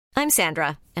I'm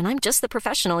Sandra, and I'm just the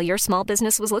professional your small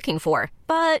business was looking for.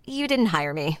 But you didn't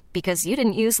hire me because you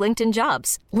didn't use LinkedIn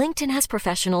Jobs. LinkedIn has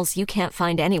professionals you can't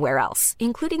find anywhere else,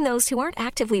 including those who aren't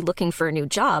actively looking for a new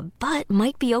job, but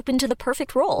might be open to the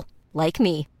perfect role, like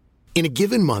me. In a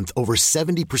given month, over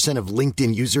 70% of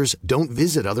LinkedIn users don't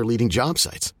visit other leading job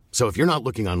sites. So if you're not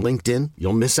looking on LinkedIn,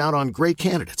 you'll miss out on great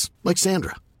candidates like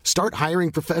Sandra. Start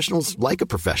hiring professionals like a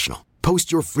professional.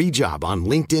 Post your free job on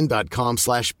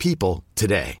linkedin.com/people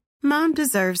today. Mom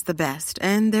deserves the best,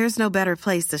 and there's no better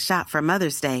place to shop for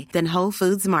Mother's Day than Whole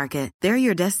Foods Market. They're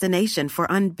your destination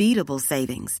for unbeatable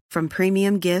savings, from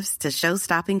premium gifts to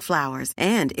show-stopping flowers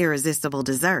and irresistible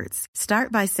desserts.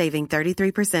 Start by saving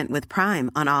 33% with Prime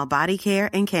on all body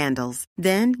care and candles.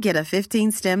 Then get a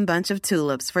 15-stem bunch of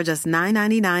tulips for just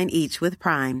 $9.99 each with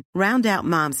Prime. Round out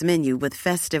Mom's menu with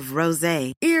festive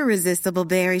rosé, irresistible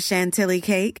berry chantilly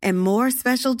cake, and more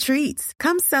special treats.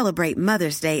 Come celebrate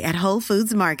Mother's Day at Whole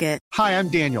Foods Market. Hi, I'm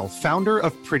Daniel, founder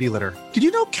of Pretty Litter. Did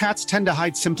you know cats tend to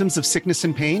hide symptoms of sickness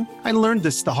and pain? I learned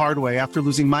this the hard way after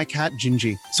losing my cat,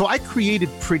 Gingy. So I created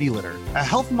Pretty Litter, a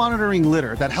health monitoring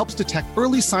litter that helps detect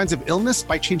early signs of illness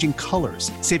by changing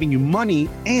colors, saving you money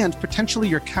and potentially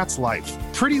your cat's life.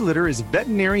 Pretty Litter is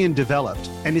veterinarian developed,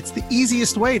 and it's the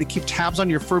easiest way to keep tabs on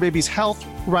your fur baby's health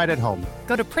right at home.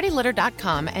 Go to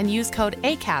prettylitter.com and use code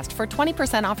ACAST for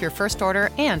 20% off your first order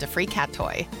and a free cat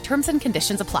toy. Terms and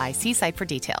conditions apply. See site for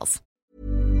details.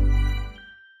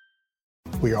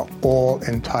 We are all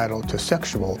entitled to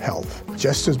sexual health,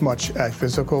 just as much as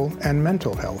physical and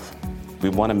mental health. We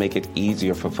want to make it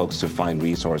easier for folks to find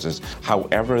resources.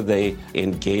 However they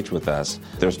engage with us,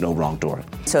 there's no wrong door.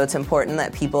 So it's important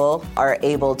that people are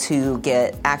able to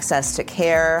get access to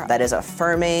care that is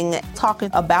affirming. Talking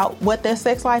about what their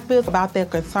sex life is, about their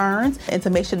concerns, and to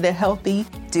make sure they're healthy.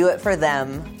 Do it for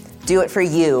them. Do it for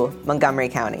you, Montgomery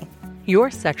County.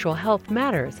 Your sexual health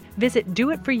matters. Visit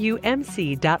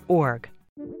doitforyoumc.org.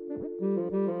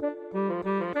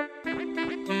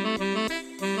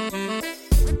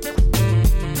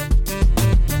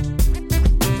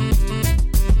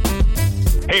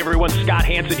 Hey everyone, Scott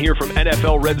Hansen here from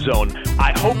NFL Red Zone.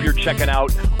 I hope you're checking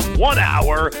out 1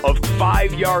 hour of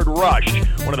 5 Yard Rush,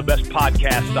 one of the best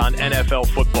podcasts on NFL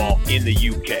football in the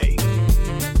UK.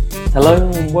 Hello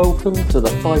and welcome to the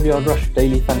 5 Yard Rush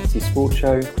Daily Fantasy Sports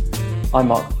Show. I'm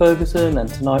Mark Ferguson and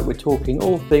tonight we're talking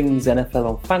all things NFL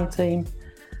on Fan Team.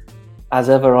 As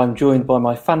ever, I'm joined by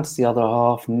my fantasy other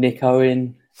half, Nick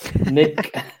Owen.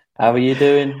 Nick, how are you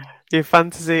doing? Your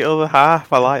fantasy other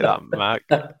half. I like that, Mark.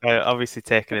 Obviously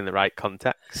taken in the right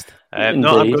context.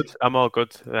 No, I'm good. I'm all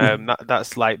good.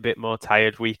 That's like a bit more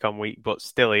tired week on week, but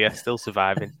still here, still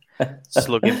surviving,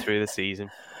 slugging through the season.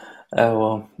 Oh,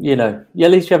 well, you know,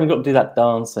 at least you haven't got to do that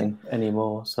dancing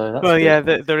anymore. So that's good. Yeah,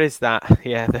 there is that.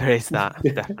 Yeah, there is that,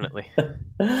 definitely.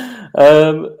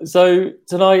 So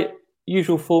tonight,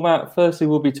 usual format. Firstly,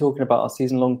 we'll be talking about our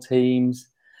season-long teams.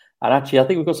 And actually, I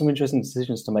think we've got some interesting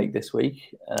decisions to make this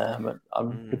week. I'm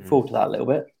looking forward to that a little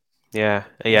bit. Yeah.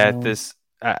 There's.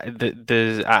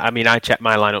 I mean, I checked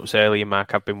my lineups earlier,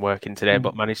 Mark. I've been working today,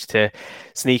 but managed to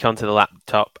sneak onto the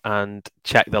laptop and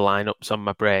check the lineups on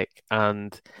my break.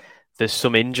 And there's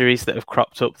some injuries that have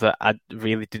cropped up that I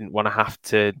really didn't want to have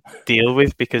to deal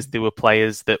with because there were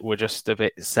players that were just a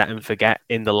bit set and forget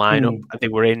in the lineup they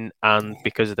were in, and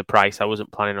because of the price, I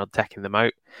wasn't planning on taking them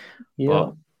out. Yeah.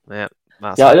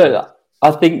 But, yeah.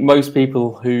 I think most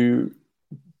people who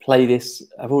play this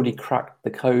have already cracked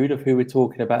the code of who we're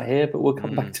talking about here, but we'll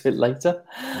come back to it later.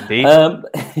 Indeed.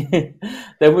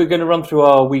 Then we're going to run through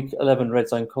our Week 11 Red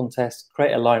Zone contest,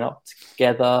 create a lineup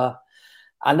together.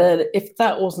 And then if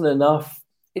that wasn't enough,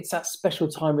 it's that special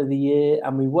time of the year,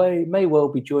 and we may well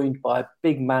be joined by a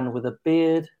big man with a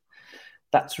beard.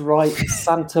 That's right,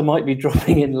 Santa might be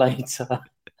dropping in later.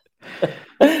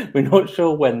 We're not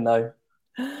sure when, though.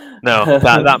 No,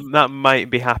 that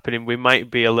might be happening. We might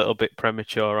be a little bit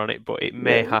premature on it, but it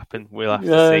may happen. We'll have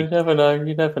to see.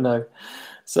 You never know.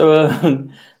 So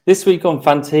this week on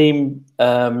Fan Team,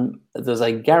 there's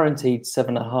a guaranteed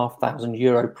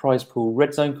 €7,500 prize pool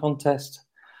Red Zone contest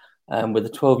with a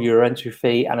 €12 entry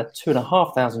fee, and a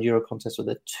 €2,500 contest with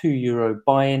a €2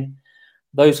 buy-in.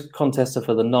 Those contests are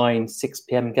for the 6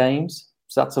 p.m. games.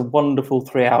 So that's a wonderful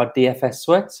 3-hour DFS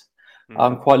sweat.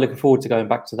 I'm quite looking forward to going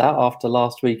back to that after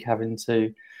last week having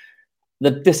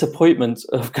the disappointment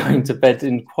of going to bed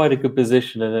in quite a good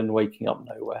position and then waking up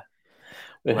nowhere.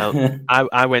 Well,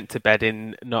 I went to bed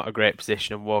in not a great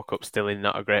position and woke up still in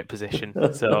not a great position.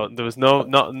 So there was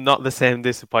not the same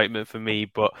disappointment for me,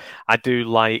 but I do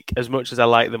like, as much as I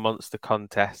like the monster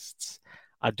contests,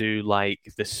 I do like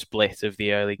the split of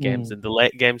the early games and the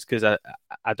late games, because I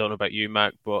don't know about you,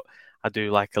 Mark, but I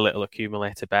do like a little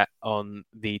accumulator bet on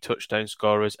the touchdown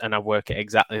scorers, and I work it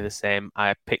exactly the same.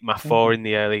 I pick my 4 in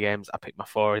the early games, I pick my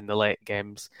 4 in the late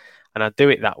games, and I do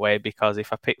it that way because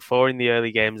if I pick 4 in the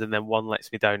early games and then 1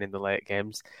 lets me down in the late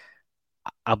games,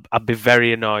 I'd be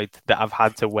very annoyed that I've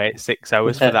had to wait 6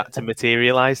 hours for that to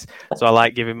materialise. So I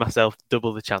like giving myself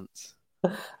double the chance.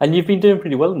 And you've been doing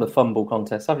pretty well in the fumble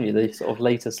contest, haven't you? The sort of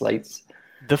later slates.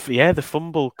 The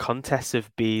fumble contests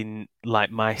have been like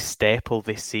my staple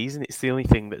this season. It's the only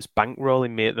thing that's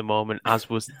bankrolling me at the moment, as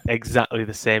was exactly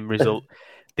the same result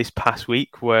this past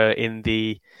week, where in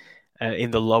the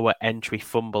lower entry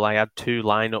fumble, I had 2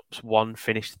 lineups. One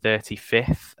finished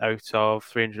 35th out of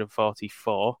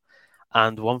 344,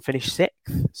 and one finished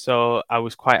 6th. So I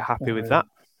was quite happy with that.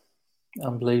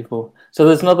 Unbelievable. So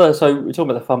there's another. So we're talking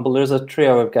about the fumble. There's a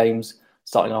trio of games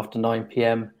starting after 9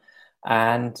 p.m.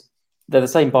 and they're the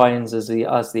same buy-ins as the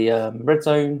Red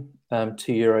Zone,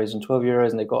 €2 and €12,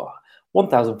 and they've got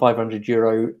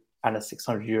 €1,500 and a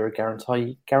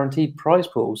 €600 guaranteed prize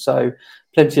pool. So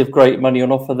plenty of great money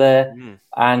on offer there.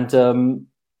 And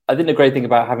I think the great thing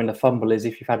about having a fumble is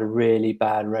if you've had a really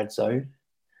bad Red Zone,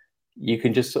 you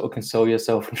can just sort of console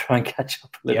yourself and try and catch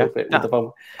up a little bit with the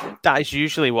fumble. That is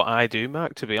usually what I do,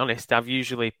 Mark, to be honest. I'm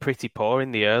usually pretty poor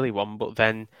in the early one, but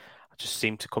then I just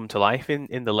seem to come to life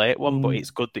in the late one. But it's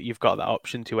good that you've got that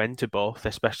option to enter both,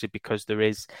 especially because there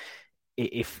is,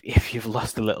 if you've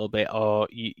lost a little bit or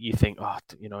you think,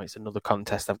 it's another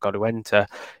contest I've got to enter,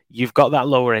 you've got that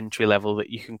lower entry level that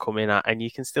you can come in at and you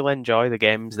can still enjoy the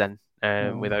games then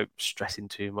without stressing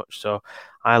too much. So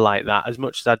I like that. As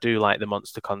much as I do like the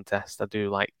Monster contest, I do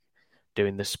like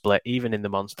doing the split. Even in the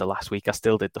Monster last week, I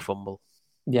still did the fumble.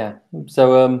 Yeah.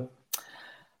 So,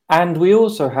 and we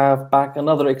also have back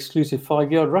another exclusive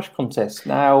 5-yard rush contest.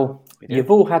 Now,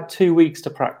 you've all had 2 weeks to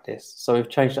practice, so we've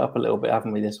changed it up a little bit,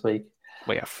 haven't we, this week?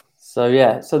 We have.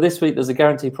 So, so this week there's a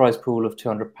guaranteed prize pool of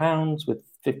 £200 with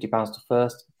 £50 to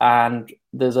first, and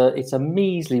it's a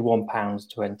measly £1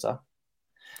 to enter.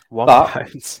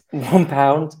 £1?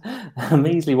 £1, a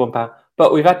measly £1.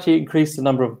 But we've actually increased the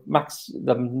number of max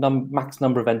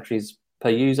number of entries per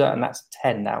user, and that's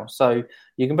 10 now. So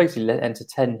you can basically enter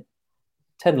 10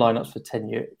 lineups for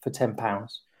 £10.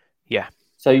 Yeah.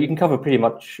 So you can cover pretty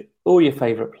much all your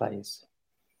favourite plays.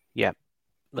 Yeah.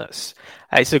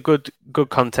 It's a good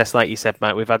contest, like you said,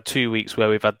 Matt. We've had 2 weeks where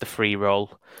we've had the free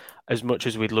roll. As much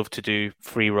as we'd love to do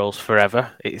free rolls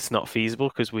forever, it's not feasible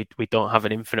because we don't have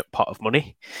an infinite pot of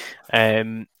money.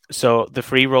 So the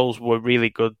free rolls were really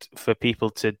good for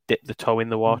people to dip the toe in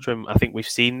the water, and I think we've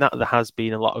seen that. There has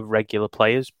been a lot of regular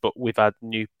players, but we've had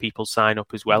new people sign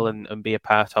up as well and be a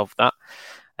part of that.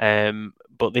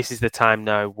 But this is the time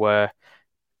now where,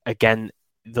 again,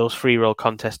 those free roll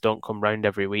contests don't come round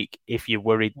every week. If you're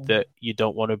worried that you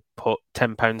don't want to put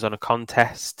 £10 on a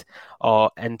contest or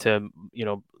enter,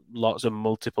 lots of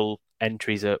multiple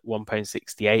entries at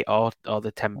 £1.68 or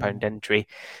the £10 entry,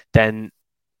 then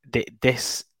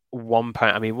this £1,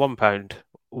 £1,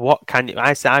 what can you...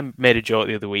 I made a joke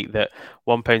the other week that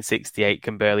 £1.68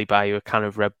 can barely buy you a can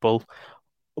of Red Bull.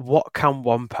 What can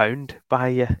 £1 buy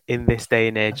you in this day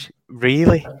and age?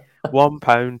 Really?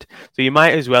 £1. So you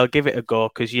might as well give it a go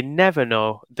because you never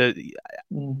know.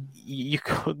 You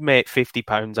could make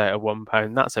 £50 out of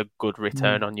 £1. That's a good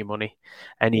return on your money.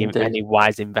 Any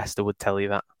wise investor would tell you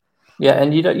that. Yeah,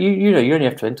 and you only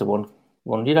have to enter one.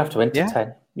 You don't have to enter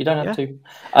 10. You don't have to.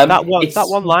 That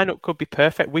one lineup could be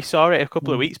perfect. We saw it a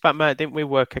couple of weeks back, Matt, didn't we?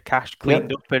 Where Kakash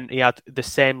cleaned up and he had the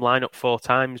same lineup 4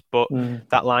 times, but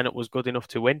that lineup was good enough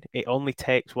to win. It only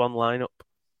takes one lineup.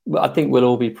 But I think we'll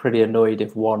all be pretty annoyed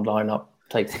if one lineup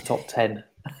takes the top 10.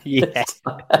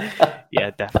 Yeah,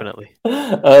 definitely.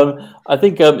 I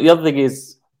think the other thing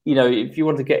is, if you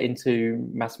want to get into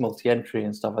mass multi-entry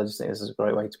and stuff, I just think this is a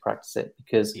great way to practice it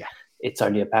because it's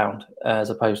only £1 as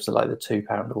opposed to like the £2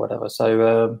 or whatever.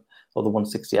 So, or the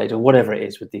 168 or whatever it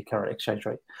is with the current exchange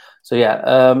rate. So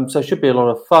so it should be a lot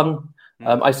of fun.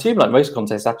 I assume like most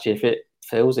contests, actually, if it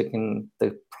fills,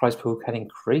 the prize pool can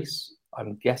increase,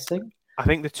 I'm guessing. I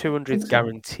think the 200 is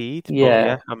guaranteed.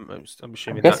 Yeah. I'm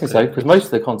assuming. I'm guessing so because most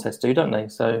of the contests do, don't they?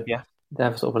 So they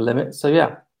have sort of a limit. So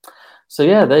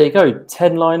there you go.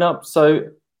 10 lineups. So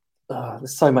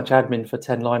there's so much admin for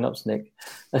 10 lineups, Nick.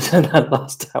 In that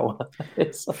last hour,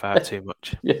 it's far too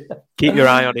much. Yeah. Keep your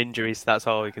eye on injuries. That's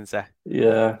all we can say.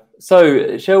 Yeah.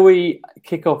 So shall we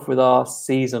kick off with our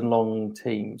season-long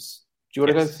teams? Do you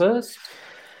want to go first?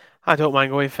 I don't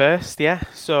mind going first. Yeah.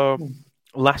 So.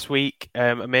 Last week,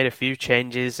 I made a few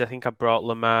changes. I think I brought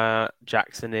Lamar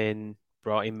Jackson in,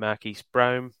 brought in Marquise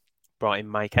Brown, brought in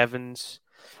Mike Evans.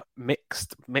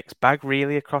 Mixed bag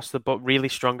really across the board. Really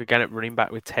strong again at running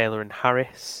back with Taylor and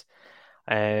Harris.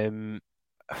 Absolute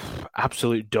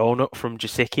donut from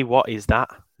Gesicki. What is that?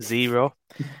 0.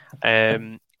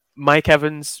 Mike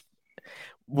Evans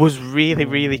was really,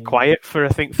 really quiet for, I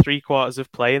think, 3/4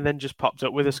 of play, and then just popped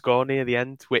up with a score near the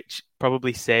end, which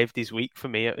probably saved his week for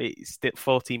me. It's still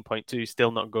 14.2,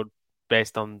 still not good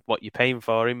based on what you're paying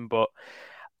for him, but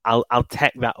I'll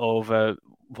take that over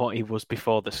what he was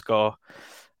before the score.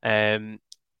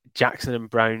 Jackson and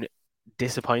Brown,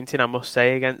 disappointing, I must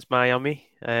say, against Miami.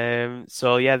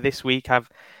 So yeah, this week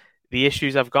the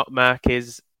issues I've got, Mark,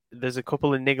 is there's a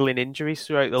couple of niggling injuries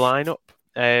throughout the lineup.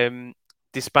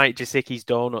 Despite Gesicki's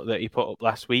donut that he put up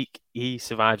last week, he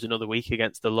survives another week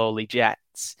against the lowly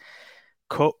Jets.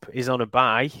 Kupp is on a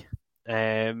bye.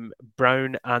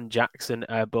 Brown and Jackson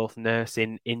are both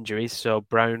nursing injuries, so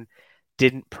Brown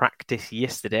didn't practice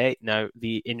yesterday. Now,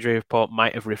 the injury report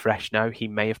might have refreshed now. He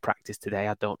may have practiced today.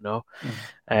 I don't know.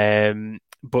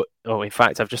 But, in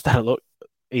fact, I've just had a look.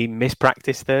 He missed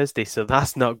practice Thursday, so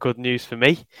that's not good news for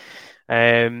me.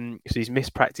 So he's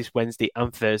missed practice Wednesday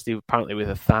and Thursday, apparently with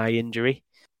a thigh injury.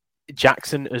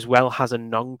 Jackson as well has a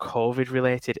non-COVID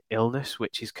related illness,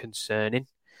 which is concerning.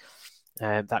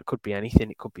 That could be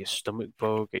anything. It could be a stomach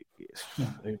bug.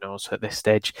 Who knows at this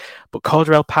stage. But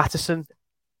Cordarrelle Patterson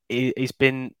has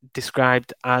been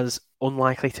described as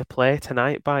unlikely to play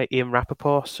tonight by Ian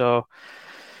Rappaport. So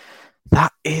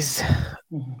that is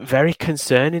very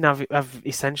concerning. I've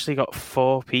essentially got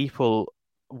 4 people,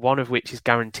 one of which is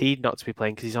guaranteed not to be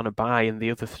playing because he's on a bye, and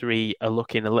the other 3 are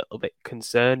looking a little bit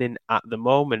concerning at the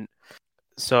moment.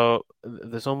 So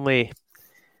there's only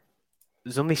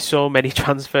so many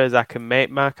transfers I can make,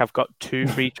 Mark. I've got 2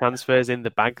 free transfers in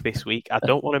the bag this week. I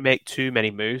don't want to make too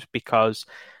many moves because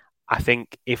I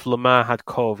think if Lamar had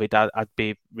COVID, I'd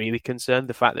be really concerned.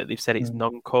 The fact that they've said it's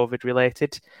non-COVID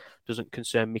related doesn't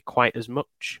concern me quite as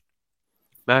much.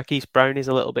 Marquise Brown is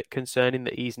a little bit concerning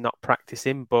that he's not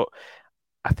practicing, but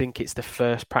I think it's the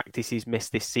first practice he's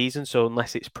missed this season, so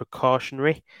unless it's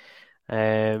precautionary.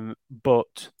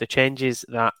 But the changes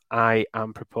that I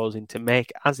am proposing to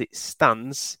make as it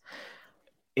stands,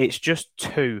 it's just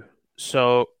 2.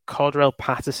 So Cordarrelle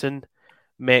Patterson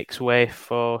makes way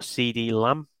for CeeDee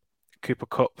Lamb. Cooper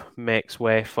Kupp makes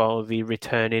way for the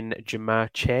returning Ja'Marr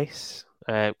Chase,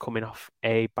 coming off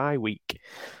a bye week.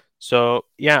 So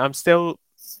yeah, I'm still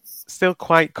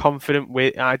quite confident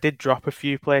with. I did drop a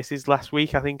few places last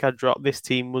week. I think I dropped this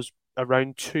team was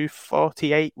around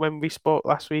 248 when we spoke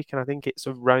last week, and I think it's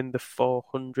around the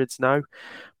 400s now.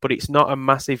 But it's not a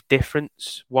massive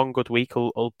difference. One good week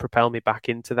will propel me back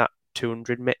into that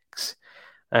 200 mix,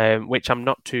 which I'm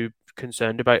not too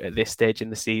concerned about at this stage in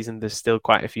the season. There's still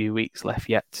quite a few weeks left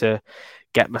yet to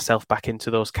get myself back into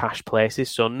those cash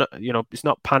places. So it's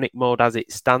not panic mode as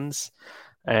it stands.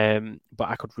 But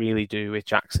I could really do with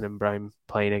Jackson and Brown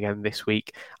playing again this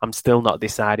week. I'm still not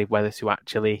decided whether to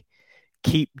actually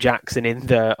keep Jackson in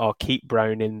there or keep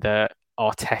Brown in there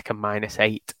or take a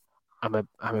 -8. I'm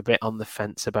a bit on the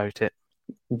fence about it.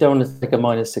 You don't want to take a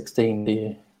 -16, do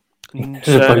you?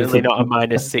 Certainly not a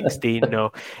 -16,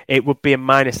 no. It would be a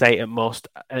 -8 at most,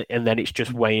 and then it's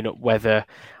just weighing up whether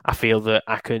I feel that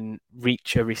I can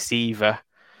reach a receiver,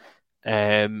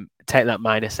 take that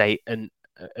 -8, and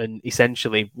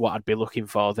essentially what I'd be looking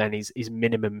for then is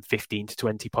minimum 15 to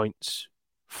 20 points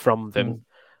from them,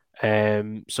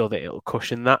 so that it'll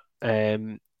cushion that.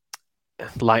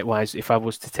 Likewise, if I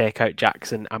was to take out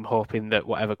Jackson, I'm hoping that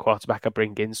whatever quarterback I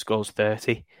bring in scores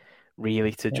 30,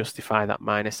 really, to justify that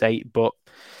 -8. But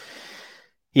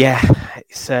yeah,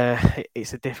 it's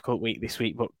a difficult week this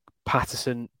week. But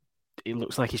Patterson, it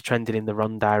looks like he's trending in the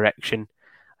wrong direction.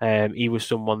 He was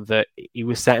someone that he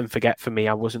was set and forget for me.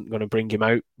 I wasn't going to bring him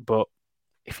out, but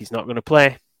if he's not going to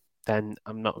play, then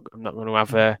I'm not going to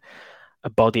have a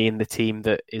body in the team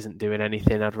that isn't doing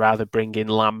anything. I'd rather bring in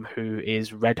Lamb, who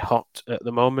is red hot at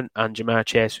the moment, and Ja'Marr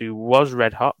Chase, who was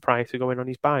red hot prior to going on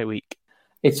his bye week.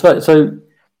 It's right. So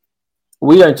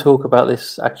we don't talk about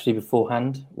this actually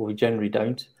beforehand, or we generally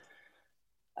don't.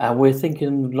 And we're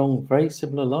thinking along very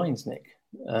similar lines, Nick.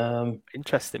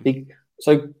 Interesting.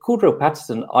 So Cordarrelle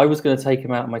Patterson, I was going to take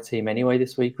him out of my team anyway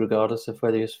this week, regardless of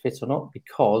whether he was fit or not,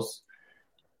 because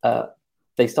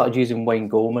they started using Wayne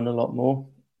Gorman a lot more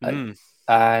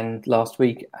and last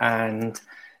week, and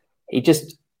he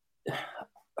just,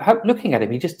 looking at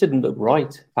him, he just didn't look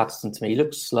right, Patterson, to me. He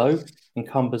looked slow and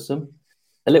cumbersome,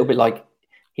 a little bit like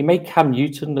he made Cam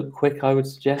Newton look quick, I would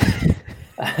suggest.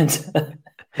 And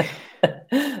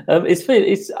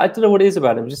it's I don't know what it is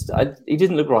about him. He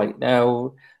didn't look right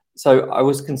now. So I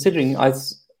was considering.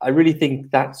 I really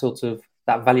think that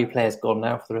value player's gone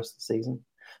now for the rest of the season.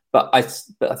 But I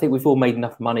think we've all made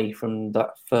enough money from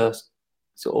that first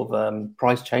sort of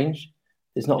price change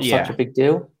is not such a big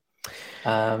deal.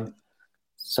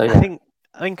 So I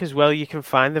think as well, you can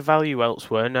find the value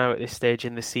elsewhere now at this stage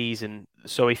in the season.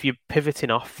 So if you're pivoting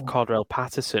off Cordarrelle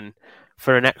Patterson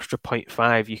for an extra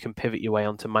 0.5, you can pivot your way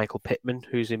onto Michael Pittman,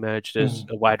 who's emerged as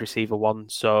a wide receiver 1.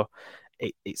 So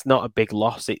it's not a big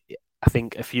loss. I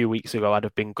think a few weeks ago I'd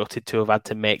have been gutted to have had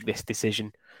to make this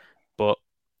decision, but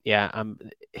yeah,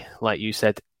 like you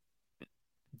said,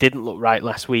 didn't look right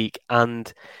last week,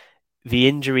 and the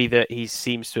injury that he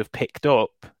seems to have picked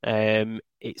up,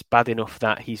 it's bad enough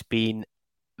that he's been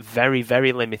very,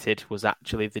 very limited, was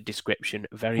actually the description.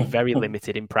 Very, very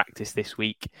limited in practice this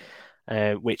week,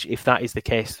 which if that is the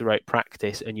case throughout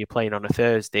practice and you're playing on a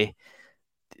Thursday,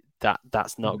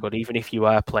 that's not good. Even if you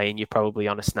are playing, you're probably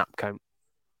on a snap count.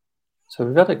 So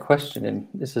we've had a question in.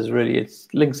 It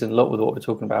links in a lot with what we're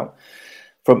talking about.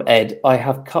 From Ed, I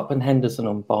have Cupp and Henderson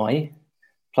on bye,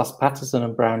 plus Patterson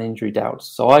and Brown injury doubts.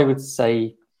 So I would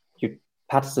say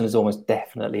Patterson is almost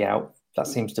definitely out. That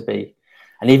seems to be.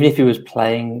 And even if he was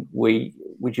playing,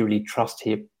 would you really trust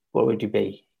him? What would you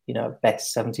be?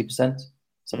 Best 70%,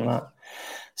 something like that.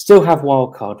 Still have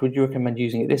wildcard. Would you recommend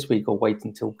using it this week or wait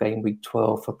until game week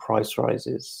 12 for price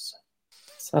rises?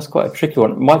 So that's quite a tricky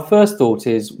one. My first thought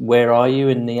is, where are you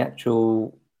in the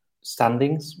actual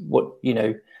standings?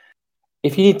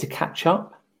 If you need to catch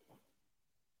up,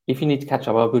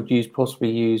 I would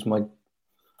possibly use my.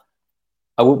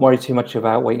 I wouldn't worry too much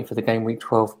about waiting for the game week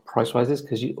 12 price rises,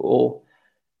 or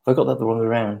if I got that the wrong way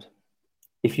around,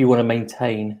 if you want to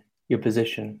maintain your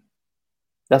position,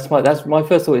 that's my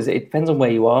first thought. Is it depends on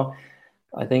where you are.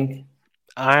 I think.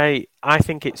 I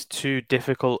think it's too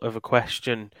difficult of a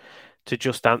question to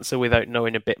just answer without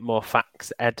knowing a bit more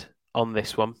facts, Ed, on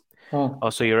this one.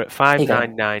 So you're at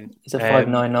 599. It's at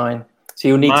 599. So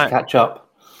you'll need to catch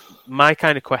up. My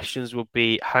kind of questions would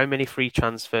be, how many free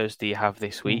transfers do you have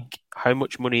this week? How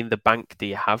much money in the bank do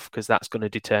you have? Because that's going to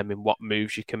determine what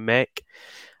moves you can make.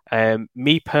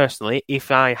 Me personally, if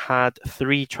I had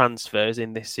 3 transfers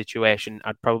in this situation,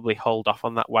 I'd probably hold off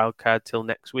on that wild card till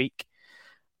next week.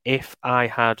 If I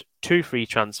had 2 free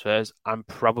transfers, I'm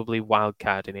probably wild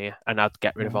carding here, and I'd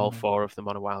get rid of all 4 of them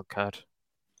on a wild card.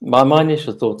 My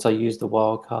initial thoughts, I use the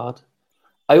wild card.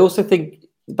 I also think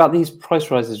about these price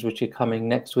rises which are coming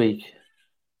next week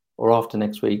or after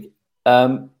next week.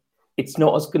 It's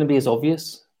not going to be as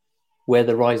obvious where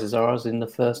the rises are as in the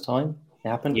first time it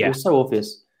happened. It was so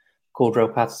obvious.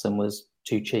 Cordarrelle Patterson was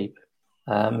too cheap.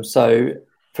 So,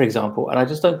 for example, and I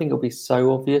just don't think it'll be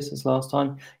so obvious as last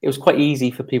time. It was quite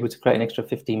easy for people to create an extra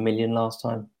 15 million last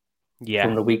time. Yeah.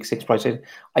 From the week 6 price.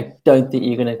 I don't think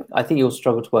you're going to. I think you'll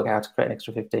struggle to work out how to create an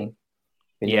extra 15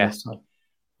 million last time.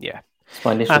 Yeah. That's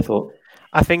my initial thought.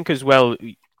 I think as well,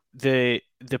 the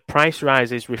price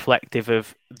rise is reflective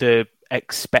of the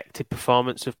expected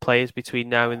performance of players between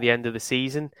now and the end of the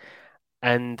season,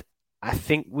 and I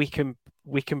think we can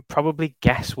probably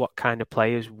guess what kind of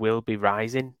players will be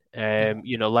rising.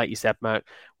 Like you said, Mark,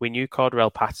 we knew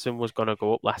Cordarrelle Patterson was going to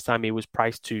go up last time. He was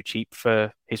priced too cheap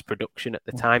for his production at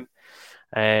the time.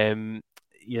 There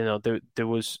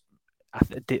was, I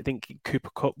think Cooper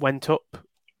Kupp went up.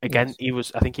 Again,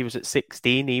 I think he was at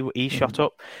 16. He shot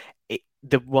up.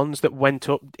 The ones that went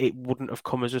up, it wouldn't have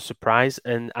come as a surprise.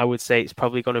 And I would say it's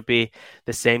probably going to be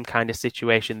the same kind of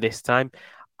situation this time.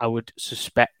 I would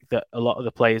suspect that a lot of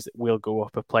the players that will go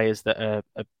up are players that are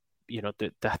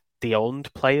the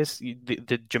owned players,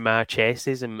 the Jamar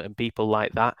Chases and people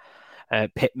like that.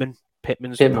 Pittman's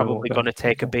probably going to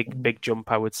take a big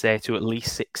jump, I would say, to at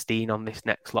least 16 on this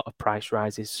next lot of price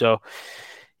rises. So,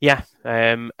 yeah,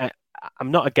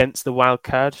 I'm not against the wild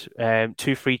card.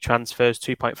 2 free transfers,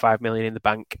 2.5 million in the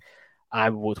bank. I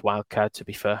would wild card, to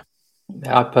be fair.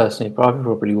 I personally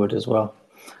probably would as well.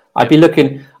 I'd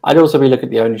also be looking at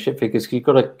the ownership figures. You've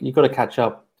got to catch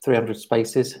up 300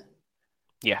 spaces.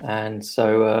 Yeah. And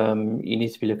so you need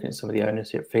to be looking at some of the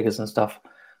ownership figures and stuff,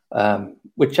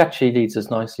 which actually leads us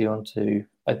nicely onto,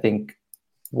 I think,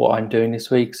 what I'm doing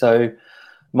this week. So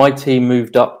my team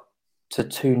moved up to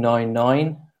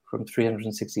 299 from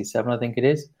 367, I think it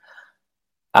is.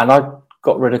 And I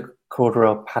got rid of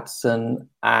Cordarrelle Patterson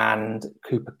and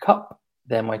Cooper Kupp.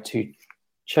 They're my 2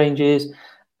 changes.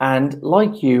 And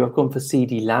like you, I've gone for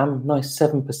CeeDee Lamb, nice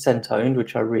 7% owned,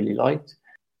 which I really liked.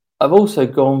 I've also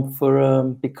gone for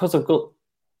because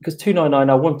 299.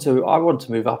 I want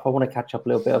to move up. I want to catch up a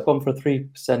little bit. I've gone for a 3%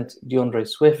 DeAndre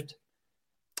Swift.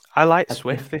 I like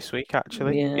Swift this week,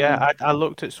 actually. Yeah, I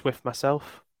looked at Swift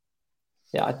myself.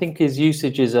 Yeah, I think his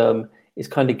usage is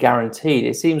kind of guaranteed.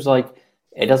 It seems like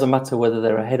it doesn't matter whether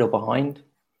they're ahead or behind.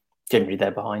 Generally,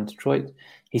 they're behind Detroit.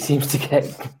 He seems to get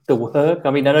the work.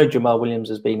 I mean, I know Jamal Williams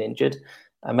has been injured,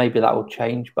 and maybe that will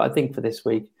change. But I think for this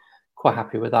week, quite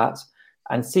happy with that.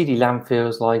 And CeeDee Lamb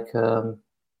feels like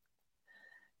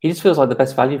he just feels like the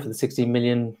best value for the 16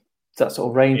 million, that sort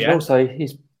of range. And also,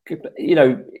 he's,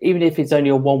 even if it's only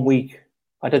a 1 week,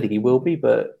 I don't think he will be,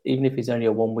 but even if it's only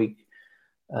a 1 week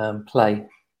play,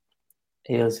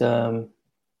 he was,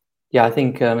 I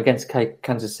think against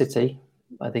Kansas City,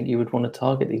 I think you would want to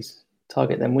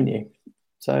target them, wouldn't you?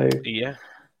 So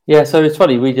so it's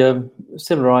funny. We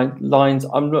similar lines.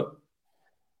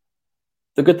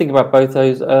 The good thing about both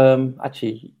those,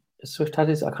 actually, Swift had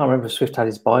his. I can't remember if Swift had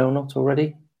his buy or not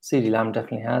already. CeeDee Lamb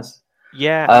definitely has.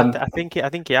 Yeah, I think he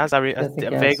has. I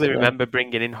vaguely remember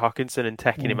bringing in Hockenson and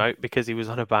taking him out because he was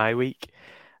on a bye week.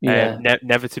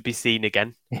 Never to be seen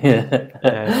again.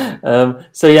 I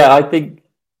think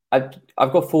I've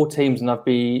got 4 teams, and I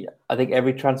think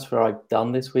every transfer I've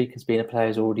done this week has been a player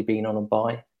who's already been on a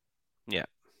bye. Yeah,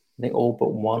 I think all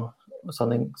but one or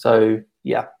something. So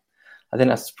yeah, I think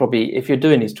that's probably, if you're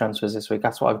doing these transfers this week,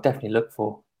 that's what I've definitely looked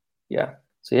for. Yeah.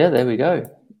 So yeah, there we go.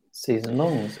 Season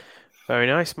longs. Very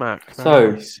nice, Mark.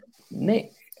 Very nice.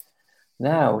 Nick,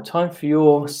 now time for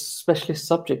your specialist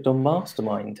subject on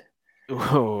Mastermind.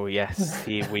 Oh yes,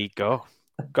 here we go.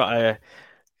 Got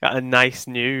a nice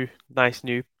new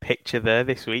picture there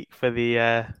this week for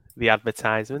the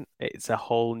advertisement. It's a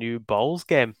whole new balls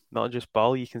game, not just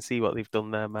ball. You can see what they've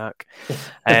done there, Mark.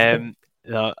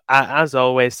 As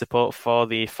always, support for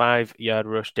the 5 Yard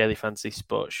Rush Daily Fantasy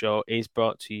Sports Show is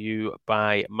brought to you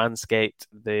by Manscaped,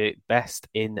 the best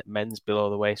in men's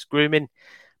below the waist grooming.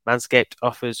 Manscaped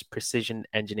offers precision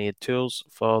engineered tools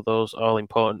for those all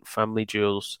important family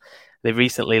jewels. They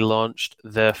recently launched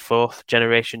the 4th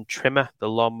generation trimmer, the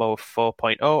Lawnmower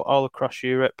 4.0, all across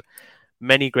Europe.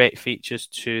 Many great features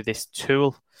to this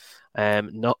tool.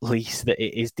 Not least that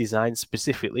it is designed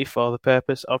specifically for the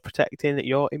purpose of protecting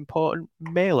your important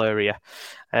male area.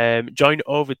 Join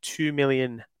over 2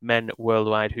 million men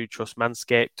worldwide who trust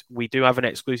Manscaped. We do have an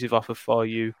exclusive offer for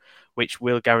you, which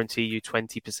will guarantee you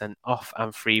 20% off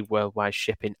and free worldwide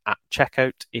shipping at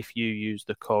checkout if you use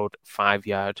the code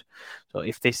 5Yard. So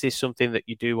if this is something that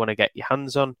you do want to get your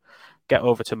hands on, get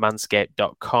over to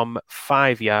manscaped.com,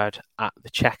 5Yard at the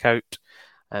checkout,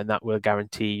 and that will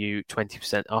guarantee you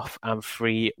 20% off and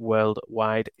free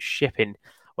worldwide shipping.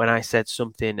 When I said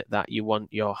something that you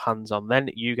want your hands on then,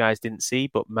 you guys didn't see,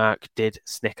 but Mark did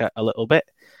snicker a little bit.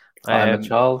 I'm a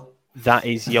child. That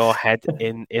is your head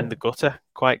in the gutter,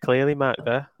 quite clearly, Mark,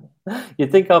 there.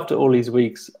 You'd think after all these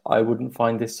weeks, I wouldn't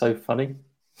find this so funny.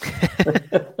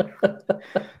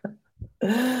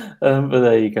 But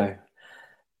there you go.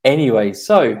 Anyway,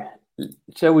 so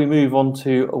shall we move on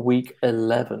to week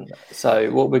 11? So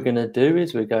what we're going to do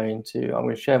is I'm going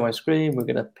to share my screen. We're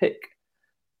going to pick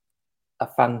a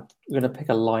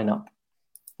lineup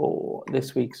for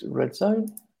this week's Red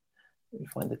Zone. Let me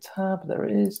find the tab. There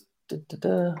it is.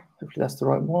 Hopefully that's the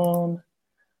right one.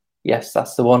 Yes,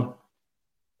 that's the one.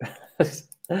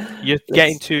 You're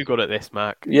getting too good at this,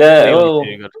 Mark. Yeah,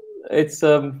 really too good. It's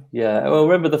well,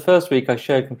 remember the first week I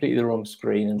shared completely the wrong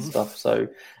screen and stuff, so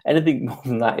anything more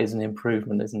than that is an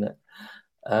improvement, isn't it?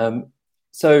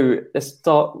 So let's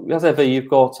start. As ever, you've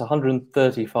got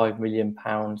 £135 million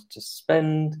to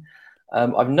spend.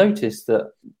 I've noticed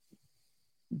that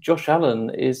Josh Allen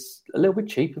is a little bit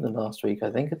cheaper than last week.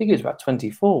 I think he was about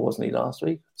 24, wasn't he, last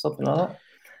week? Something like that.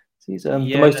 So he's the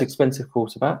most expensive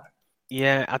quarterback.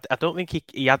 Yeah, I don't think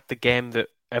he had the game that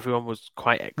everyone was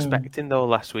quite expecting though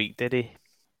last week, did he?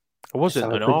 It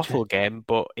wasn't an awful game,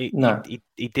 but he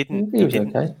didn't. He was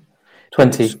okay.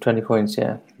 20 points,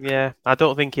 yeah. Yeah, I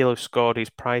don't think he'll have scored his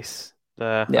price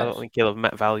there. Yeah. I don't think he'll have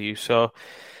met value. So,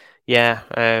 yeah.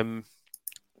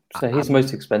 So he's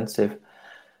most expensive.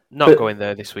 Not going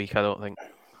there this week, I don't think.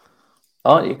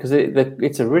 Aren't you? Because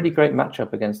it's a really great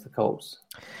matchup against the Colts.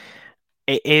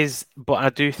 It is, but I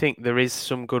do think there is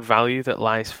some good value that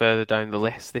lies further down the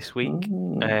list this week.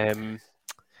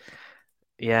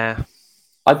 Yeah.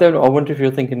 I don't know. I wonder if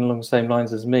you're thinking along the same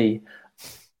lines as me.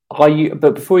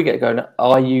 But before we get going,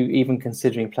 are you even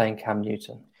considering playing Cam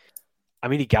Newton? I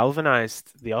mean, he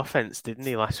galvanized the offense, didn't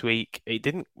he, last week? It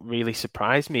didn't really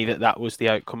surprise me that was the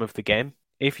outcome of the game.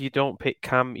 If you don't pick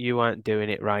Cam, you aren't doing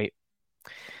it right.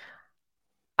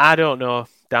 I don't know,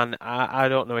 Dan. I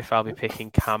don't know if I'll be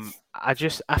picking Cam. I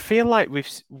feel like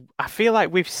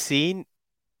we've seen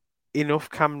enough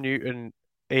Cam Newton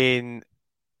in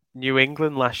New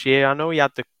England last year. I know he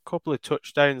had a couple of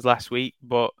touchdowns last week,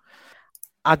 but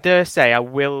I dare say I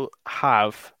will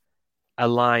have a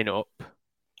lineup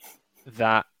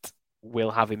that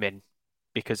will have him in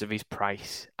because of his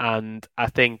price. And I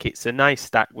think it's a nice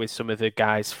stack with some of the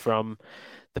guys from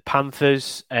the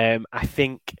Panthers. I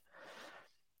think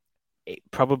it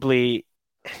probably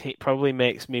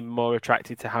makes me more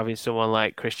attracted to having someone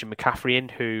like Christian McCaffrey in,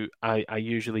 who I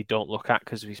usually don't look at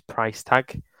because of his price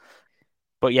tag.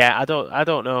 But yeah, I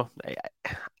don't know.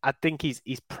 I think he's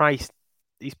priced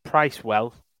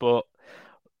well, but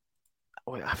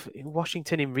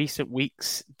Washington in recent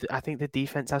weeks, I think the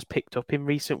defense has picked up in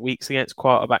recent weeks against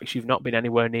quarterbacks. You've not been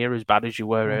anywhere near as bad as you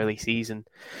were early season,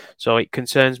 so it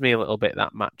concerns me a little bit,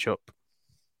 that matchup.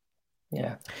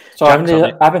 Yeah. So I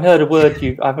haven't heard a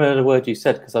word you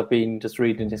said, because I've been just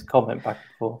reading this comment back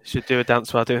and forth. Should do a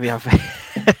dance while doing the advert.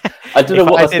 I don't know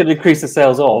what that's going to increase the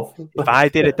sales of. If I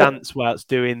did a dance whilst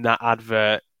doing that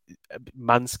advert,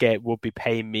 Manscaped would be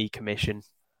paying me commission.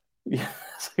 Yeah.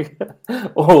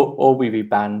 or we'd be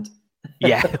banned.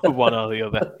 Yeah, one or the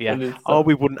other. Yeah, or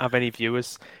we wouldn't have any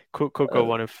viewers. Could go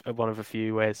one of a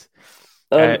few ways.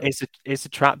 It's a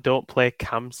trap. Don't play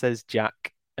Cam, says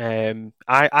Jack.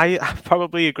 I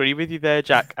probably agree with you there,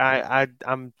 Jack.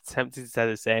 I'm tempted to say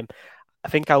the same. I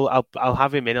think I'll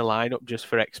have him in a lineup just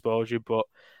for exposure, but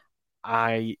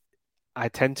I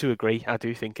tend to agree. I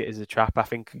do think it is a trap. I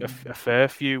think a fair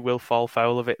few will fall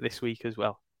foul of it this week as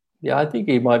well. Yeah, I think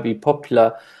he might be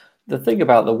popular. The thing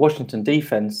about the Washington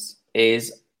defense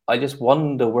is I just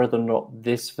wonder whether or not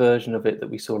this version of it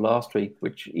that we saw last week,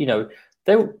 which,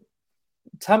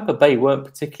 Tampa Bay weren't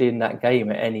particularly in that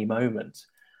game at any moment.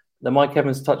 The Mike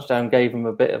Evans touchdown gave them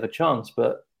a bit of a chance,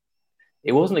 but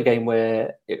it wasn't a game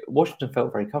where Washington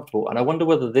felt very comfortable. And I wonder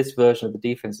whether this version of the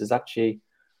defense is actually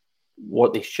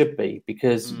what they should be,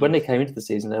 because when they came into the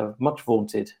season, they were much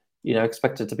vaunted,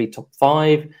 expected to be top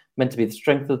 5, meant to be the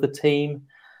strength of the team,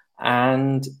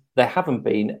 and they haven't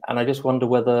been. And I just wonder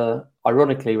whether,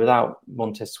 ironically, without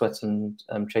Montez Sweat and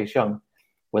Chase Young,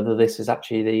 whether this is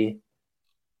actually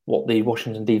what the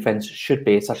Washington defense should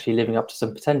be. It's actually living up to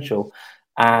some potential.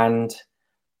 And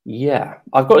yeah,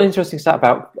 I've got an interesting stat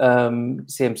about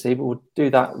CMC, but we'll do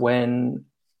that when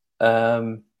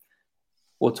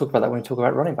we'll talk about that when we talk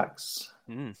about running backs,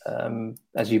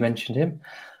 as you mentioned him.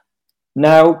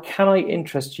 Now, can I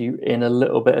interest you in a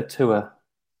little bit of Tua?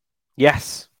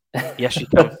 Yes. Yes, you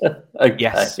can. Okay.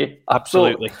 Yes,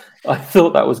 absolutely. I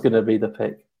thought that was going to be the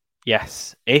pick.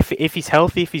 Yes. If he's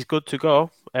healthy, if he's good to go,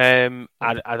 I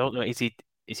don't know, is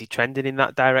he trending in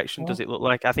that direction? Does it look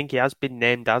like? I think he has been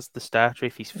named as the starter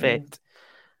if he's fit.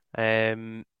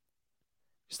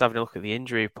 Just having a look at the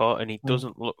injury report, and he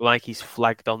doesn't look like he's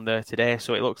flagged on there today,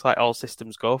 so it looks like all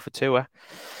systems go for Tua.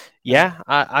 Yeah,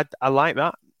 I like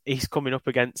that. He's coming up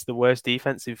against the worst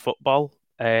defense in football.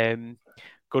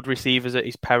 Good receivers at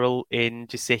his peril in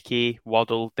Gesicki,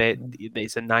 Waddle.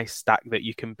 It's a nice stack that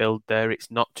you can build there. It's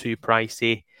not too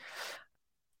pricey.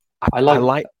 I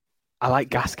like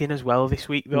Gaskin as well this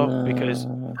week, though, because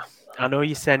I know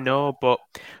you said no, but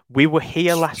we were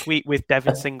here last week with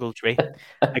Devin Singletary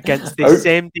against this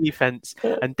same defense,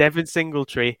 and Devin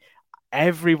Singletary,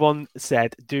 everyone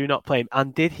said do not play him.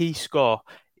 And did he score?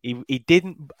 He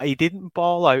didn't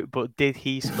ball out, but did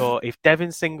he score? If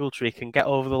Devin Singletary can get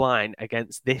over the line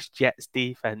against this Jets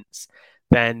defense,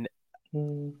 then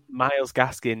Myles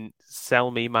Gaskin,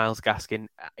 sell me Myles Gaskin.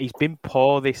 He's been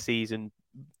poor this season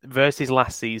versus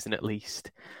last season at least.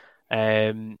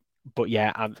 But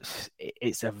yeah,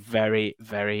 it's a very,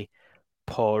 very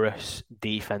porous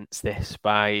defense, this,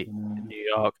 by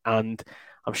New York. And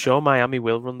I'm sure Miami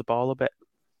will run the ball a bit.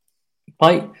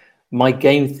 My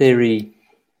game theory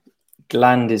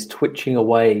gland is twitching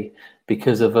away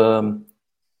because of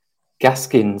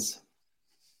Gaskins.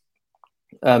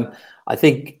 I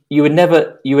think you would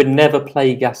never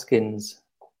play Gaskins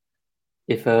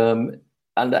if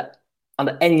under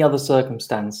any other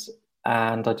circumstance.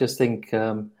 And I just think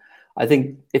I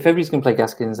think if everybody's going to play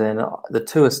Gaskins, then the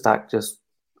Tua stack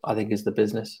I think is the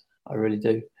business. I really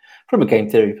do, from a game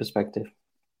theory perspective.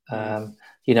 We're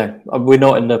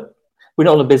not in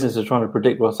the business of trying to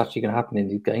predict what's actually going to happen in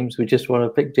these games. We just want to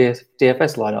pick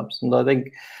DFS lineups. And I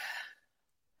think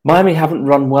Miami haven't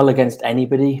run well against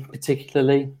anybody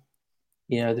particularly.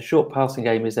 The short passing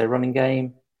game is their running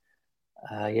game.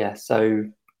 So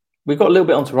we've got a little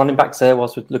bit onto running backs there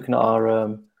whilst we're looking at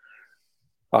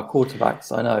our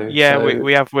quarterbacks. I know. Yeah, so,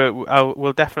 we have.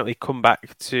 We'll definitely come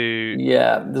back to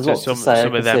there's lots to say,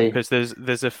 some of them, because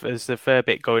there's a fair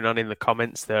bit going on in the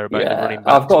comments there about the running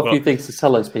backs. I've got a few things to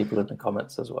tell those people in the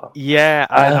comments as well. Yeah,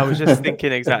 I was just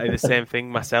thinking exactly the same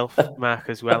thing myself, Mark,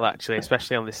 as well. Actually,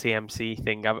 especially on the CMC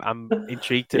thing, I'm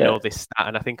intrigued to know this stat,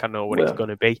 and I think I know what it's going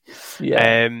to be.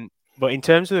 Yeah. But in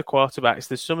terms of the quarterbacks,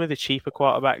 there's some of the cheaper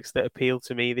quarterbacks that appeal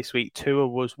to me this week. Tua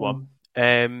was one.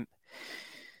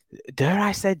 Dare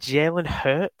I say Jalen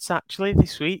Hurts actually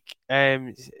this week?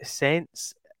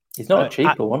 Saints. He's not a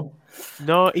cheaper one.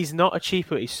 No, he's not a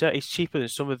cheaper. He's cheaper than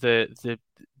some of the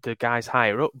guys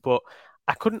higher up. But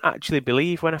I couldn't actually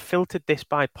believe when I filtered this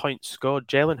by points scored.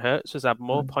 Jalen Hurts has had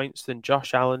more points than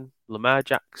Josh Allen, Lamar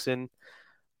Jackson,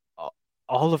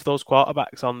 all of those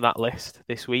quarterbacks on that list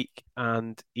this week,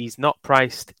 and he's not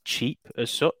priced cheap as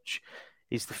such.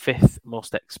 He's the 5th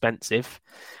most expensive,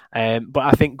 but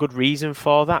I think good reason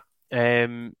for that.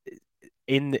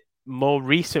 In more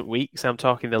recent weeks, I'm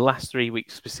talking the last 3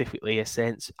 weeks specifically, the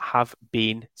Saints have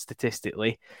been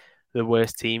statistically the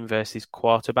worst team versus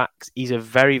quarterbacks. He's a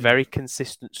very, very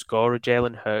consistent scorer,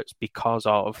 Jalen Hurts, because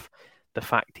of the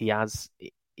fact he's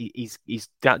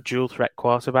that dual threat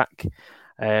quarterback.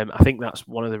 I think that's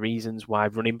one of the reasons why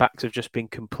running backs have just been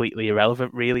completely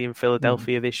irrelevant, really, in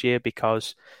Philadelphia this year,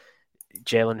 because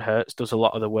Jalen Hurts does a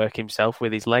lot of the work himself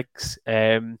with his legs.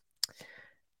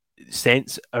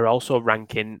 Saints are also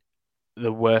ranking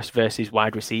the worst versus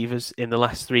wide receivers in the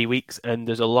last 3 weeks, and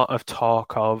there's a lot of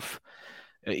talk of,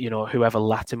 whoever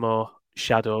Lattimore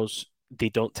shadows, they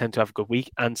don't tend to have a good week,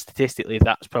 and statistically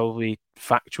that's probably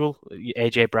factual.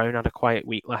 AJ Brown had a quiet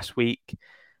week last week.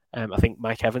 I think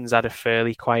Mike Evans had a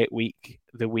fairly quiet week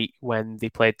the week when they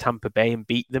played Tampa Bay and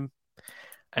beat them.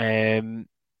 I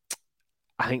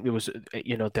think there was,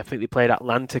 definitely played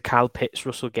Atlanta. Kyle Pitts,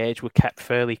 Russell Gage were kept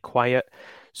fairly quiet.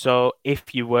 So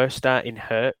if you were starting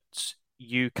Hurts,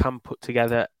 you can put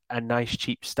together a nice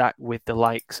cheap stack with the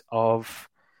likes of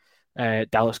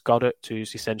Dallas Goedert,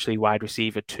 who's essentially wide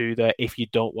receiver 2 there. If you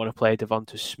don't want to play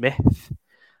Devonta Smith,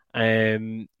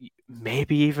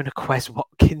 maybe even a Quez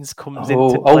Watkins comes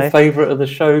into play. Old favourite of the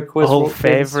show, Quez Watkins.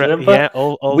 Favourite, yeah,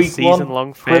 all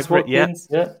season-long favourite, yeah.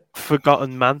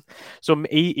 Forgotten man. So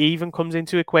he even comes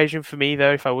into equation for me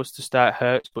there if I was to start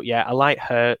Hurts. But yeah, I like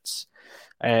Hurts.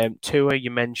 Tua,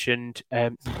 you mentioned.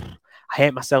 I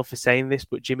hate myself for saying this,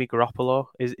 but Jimmy Garoppolo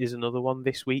is another one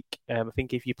this week. I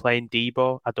think if you're playing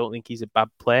Debo, I don't think he's a bad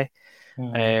play.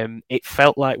 It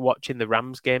felt like watching the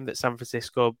Rams game that San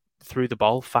Francisco threw the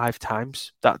ball 5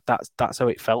 times. That's how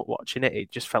it felt watching it.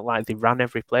 It just felt like they ran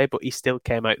every play, but he still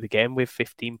came out the game with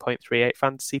 15.38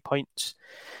 fantasy points.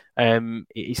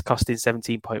 He's costing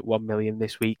 17.1 million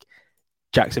this week.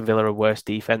 Jacksonville are a worse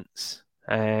defense.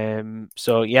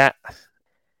 So yeah,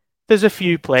 there's a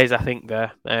few plays I think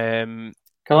there. Can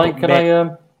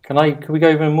we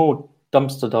go even more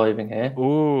dumpster diving here?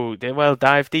 Ooh, well,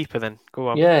 dive deeper then. Go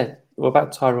on. Yeah. What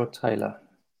about Tyrod Taylor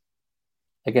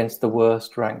against the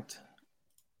worst ranked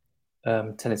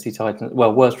Tennessee Titans?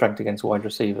 Well, worst ranked against wide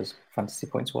receivers, fantasy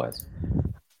points wise.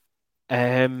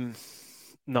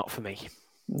 Not for me.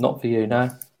 Not for you, no.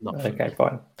 Okay,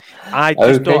 fine. I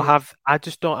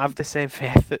just don't have the same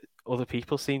faith that other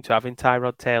people seem to have in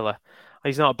Tyrod Taylor.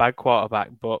 He's not a bad quarterback,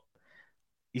 but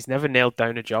he's never nailed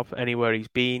down a job anywhere he's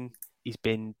been. He's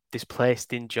been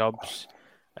displaced in jobs.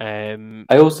 I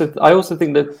also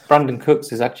think that Brandon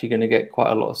Cooks is actually going to get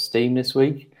quite a lot of steam this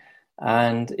week,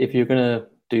 and if you're going to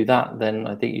do that, then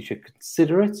I think you should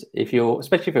consider it.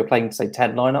 Especially if you're playing, say,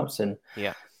 10 lineups and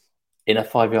in a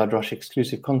 5-yard rush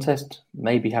exclusive contest,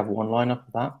 maybe have one lineup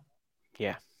of that.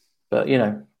 Yeah, but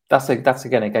that's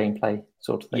again a gameplay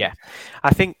sort of thing. Yeah,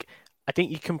 I think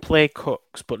you can play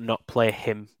Cooks, but not play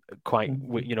him quite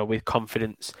with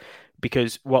confidence,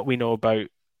 because what we know about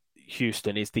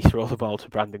Houston is they throw the ball to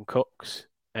Brandon Cooks.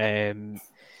 I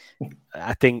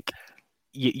think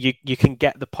you can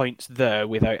get the points there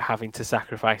without having to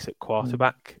sacrifice at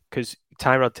quarterback, because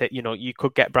Tyrod, you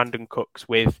could get Brandon Cooks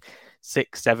with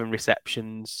 6-7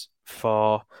 receptions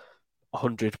for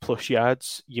 100 plus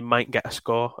yards. You might get a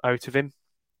score out of him,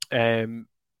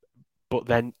 but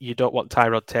then you don't want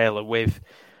Tyrod Taylor with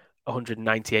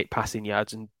 198 passing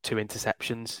yards and 2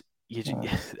 interceptions.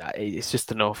 It's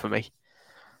just a no for me.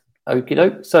 Okie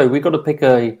doke. So we've got to pick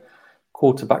a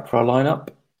quarterback for our lineup.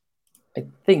 I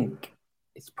think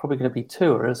it's probably going to be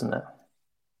Tua, isn't it?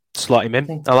 Slot him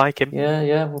in. I like him.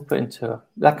 Yeah, we'll put in Tua.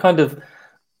 That kind of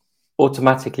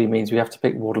automatically means we have to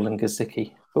pick Waddle and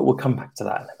Gesicki, but we'll come back to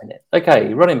that in a minute.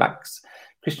 Okay, running backs.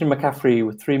 Christian McCaffrey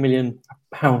with £3 million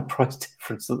price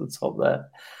difference at the top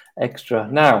there. Extra.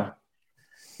 Now,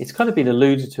 it's kind of been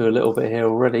alluded to a little bit here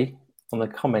already on the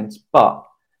comments, but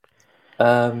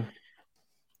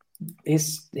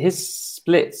his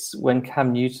splits when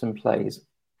Cam Newton plays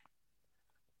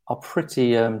are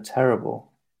pretty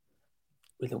terrible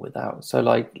with or without. So,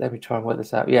 let me try and work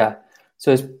this out. Yeah.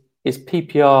 So his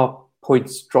PPR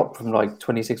points dropped from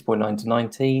 26.9 to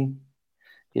 19.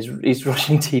 His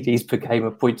rushing TDs became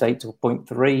a 0.8 to a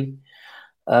 0.3.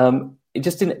 It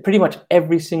just in pretty much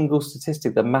every single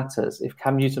statistic that matters. If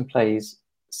Cam Newton plays,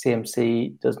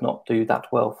 CMC does not do that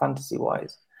well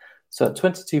fantasy-wise. So at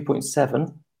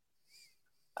 22.7,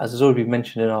 as has already been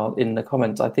mentioned in the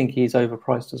comments, I think he's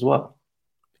overpriced as well.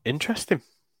 Interesting.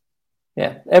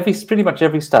 Yeah, pretty much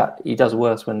every stat he does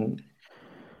worse when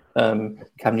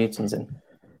Cam Newton's in.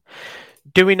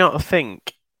 Do we not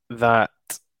think that?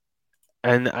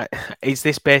 And is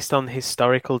this based on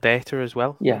historical data as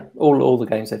well? Yeah, all the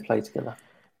games they've played together.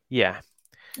 Yeah.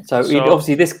 So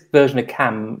obviously, this version of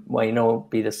Cam may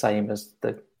not be the same as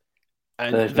the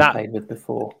version he played with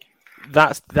before.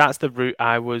 That's the route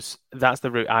I was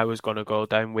going to go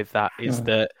down with. That is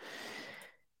that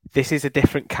this is a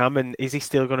different Cam, and is he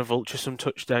still going to vulture some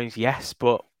touchdowns? Yes,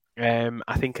 but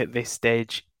I think at this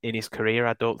stage in his career,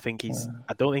 I don't think he's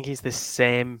the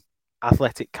same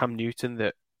athletic Cam Newton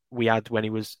that we had when he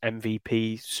was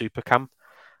MVP Super Cam.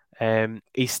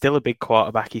 He's still a big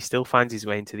quarterback. He still finds his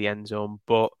way into the end zone,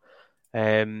 but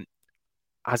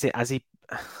has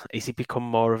he become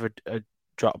more of a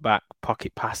drop back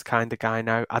pocket pass kind of guy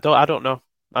now? I don't know.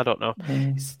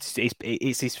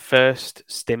 It's his first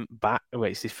stint back.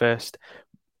 Wait, it's his first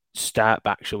start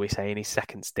back, shall we say, in his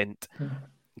second stint in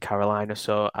Carolina.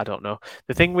 So I don't know.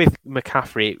 The thing with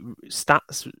McCaffrey,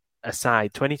 stats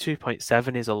aside,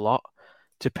 22.7 is a lot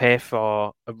to pay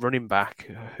for a running back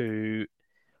who,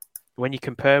 when you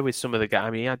compare with some of the guys, I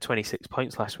mean, he had 26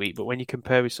 points last week, but when you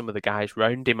compare with some of the guys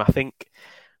around him, I think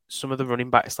some of the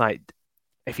running backs, like,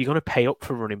 if you're going to pay up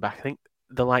for running back, I think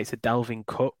the likes of Dalvin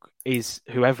Cook is,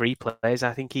 whoever he plays,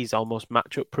 I think he's almost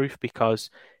matchup proof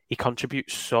because he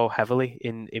contributes so heavily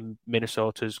in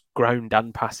Minnesota's ground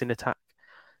and passing attack.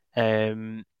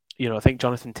 I think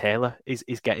Jonathan Taylor is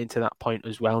getting to that point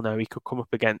as well now. He could come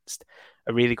up against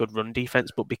a really good run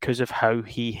defense, but because of how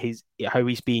he's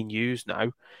being used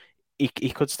now, he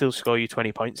could still score you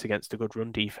 20 points against a good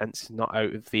run defense. Not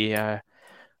out of the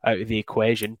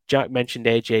equation. Jack mentioned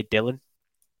AJ Dillon.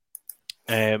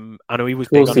 I know he was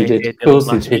big on AJ Dillon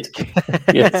last week.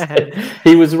 Yes,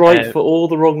 he was right for all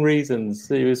the wrong reasons.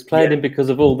 He was playing him because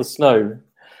of all the snow,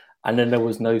 and then there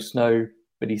was no snow,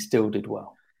 but he still did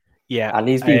well. Yeah, and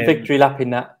he's been victory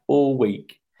lapping that all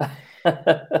week.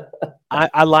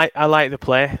 I like the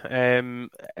play,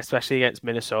 especially against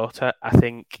Minnesota. I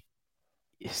think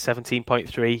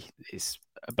 17.3 is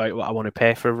about what I want to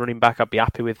pay for a running back. I'd be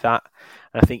happy with that.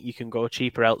 And I think you can go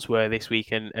cheaper elsewhere this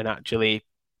week and actually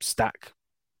stack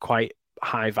quite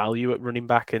high value at running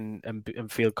back and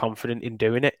feel confident in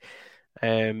doing it.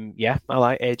 I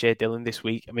like AJ Dillon this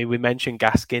week. I mean, we mentioned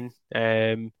Gaskin.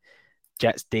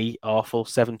 Jets D, awful.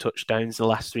 7 touchdowns the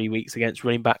last 3 weeks against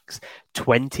running backs.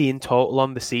 20 in total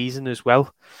on the season as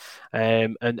well.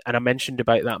 And I mentioned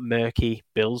about that murky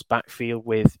Bills backfield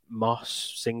with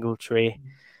Moss, Singletary.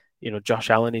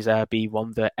 Josh Allen is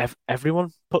RB1. That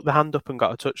everyone put the hand up and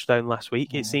got a touchdown last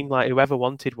week. It seemed like whoever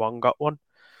wanted one got one.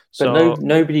 But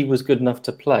nobody was good enough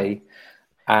to play,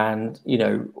 and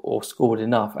or scored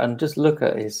enough. And just look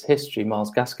at his history,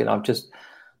 Myles Gaskin.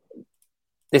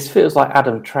 This feels like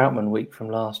Adam Troutman week from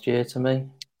last year to me,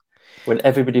 when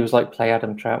everybody was like, play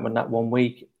Adam Troutman that 1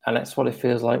 week, and that's what it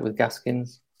feels like with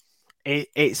Gaskins.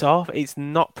 It's off. It's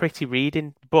not pretty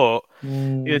reading, but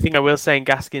the thing I will say in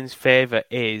Gaskins' favour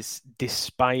is,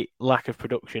 despite lack of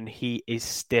production, he is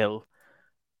still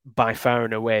by far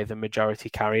and away the majority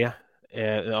carrier,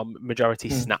 majority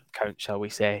snap count, shall we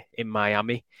say, in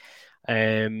Miami.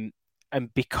 And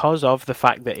because of the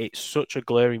fact that it's such a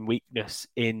glaring weakness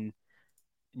in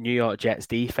New York Jets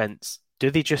defense, do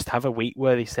they just have a week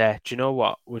where they say, do you know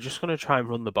what, we're just going to try and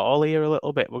run the ball here a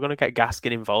little bit. We're going to get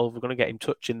Gaskin involved. We're going to get him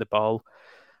touching the ball,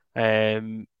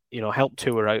 help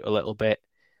Tua out a little bit.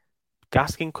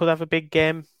 Gaskin could have a big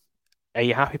game. Are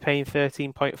you happy paying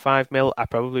 13.5 mil? I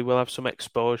probably will have some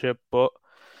exposure, but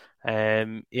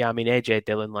AJ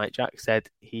Dillon, like Jack said,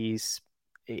 he's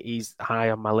high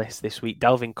on my list this week.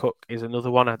 Dalvin Cook is another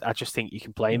one. I just think you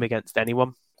can play him against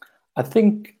anyone. I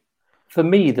think, for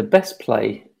me, the best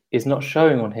play is not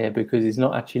showing on here because he's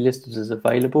not actually listed as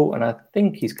available, and I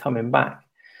think he's coming back,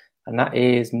 and that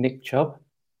is Nick Chubb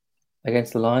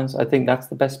against the Lions. I think that's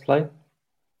the best play.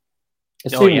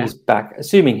 Assuming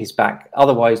he's back.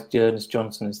 Otherwise, Ernest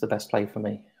Johnson is the best play for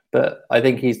me. But I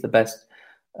think he's the best.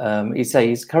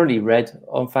 He's currently red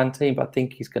on Fanteam, but I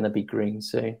think he's going to be green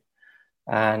soon.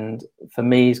 And for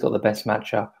me, he's got the best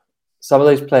matchup. Some of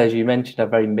those players you mentioned are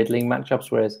very middling matchups,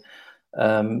 whereas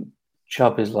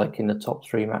Chubb is like in the top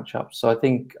 3 matchups. So I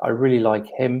think I really like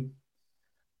him.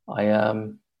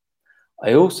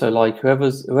 I also like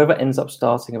whoever ends up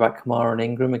starting about Kamara and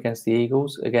Ingram against the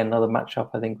Eagles. Again, another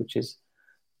matchup I think which is,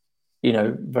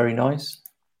 very nice.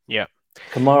 Yeah.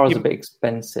 Kamara's a bit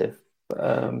expensive.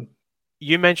 But,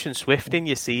 you mentioned Swift in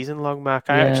your season long, Mark.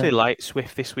 I actually like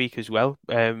Swift this week as well.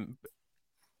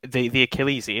 the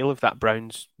Achilles heel of that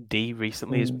Browns D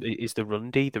recently is the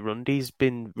run D. The run D's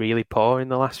been really poor in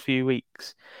the last few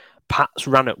weeks. Pats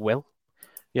ran at will.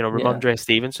 Ramondre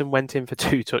Stevenson went in for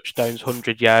 2 touchdowns,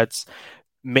 100 yards.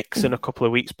 Mixon a couple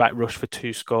of weeks back rushed for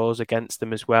 2 scores against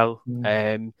them as well.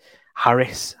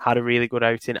 Harris had a really good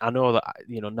outing. I know that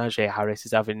Najee Harris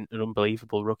is having an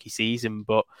unbelievable rookie season,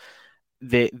 but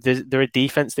they're a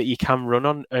defense that you can run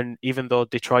on, and even though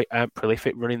Detroit aren't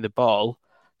prolific running the ball,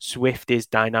 Swift is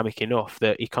dynamic enough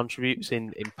that he contributes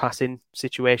in passing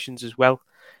situations as well.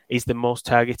 He's the most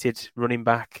targeted running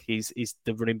back. He's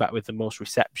the running back with the most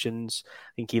receptions.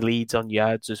 I think he leads on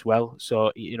yards as well.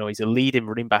 So, he's a leading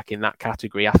running back in that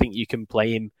category. I think you can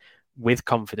play him with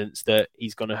confidence that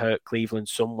he's going to hurt Cleveland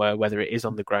somewhere, whether it is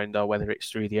on the ground or whether it's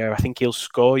through the air. I think he'll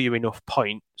score you enough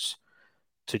points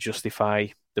to justify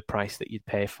the price that you'd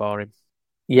pay for him.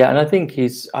 Yeah, and I think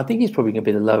he's probably going to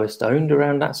be the lowest owned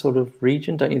around that sort of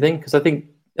region, don't you think? Because I think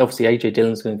obviously AJ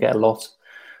Dillon's going to get a lot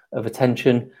of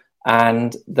attention,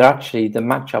 and the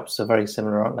matchups are very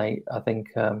similar, aren't they? I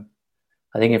think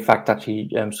in fact actually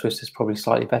Swiss is probably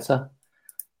slightly better.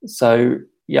 So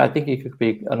yeah, I think it could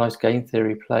be a nice game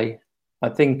theory play. I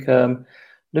think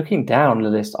looking down the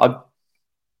list,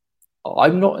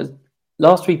 I'm not.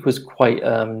 Last week was quite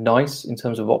nice in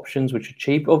terms of options, which are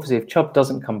cheap. Obviously, if Chubb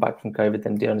doesn't come back from COVID,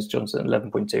 then Dearness Johnson at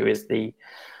 11.2 is he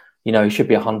should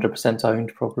be 100%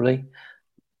 owned probably.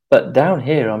 But down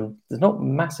here, there's not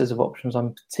masses of options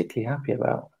I'm particularly happy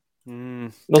about.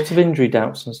 Lots of injury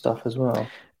doubts and stuff as well.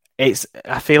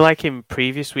 I feel like in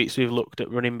previous weeks we've looked at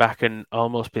running back and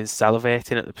almost been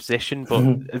salivating at the position,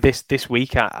 but this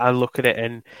week I look at it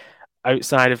and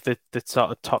outside of the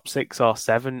sort of top 6 or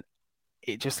 7,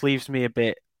 it just leaves me a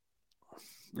bit.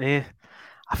 I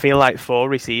feel like 4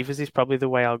 receivers is probably the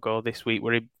way I'll go this week.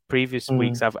 Where in previous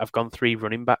weeks I've gone 3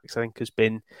 running backs. I think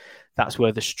that's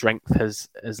where the strength has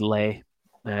lay.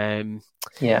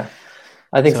 Yeah,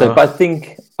 I think so. But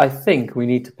I think we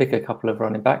need to pick a couple of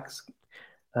running backs.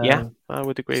 Yeah, I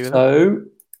would agree with that. So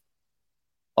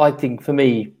I think for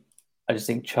me, I just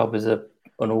think Chubb is an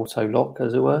auto lock,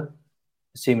 as it were,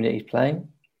 assuming that he's playing.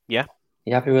 Yeah,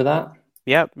 you happy with that?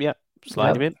 Yeah.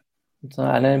 Slide him in.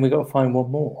 And then we've got to find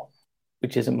one more,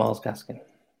 which isn't Myles Gaskin.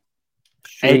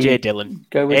 AJ Dillon.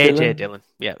 Go with AJ Dillon.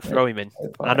 Yeah, throw him in.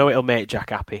 I know it'll make Jack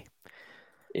happy.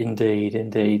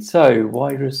 Indeed. So,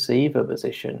 wide receiver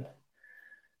position.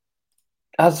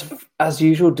 As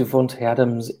usual, Devontae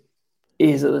Adams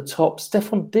is at the top.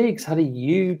 Stephon Diggs had a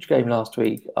huge game last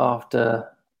week after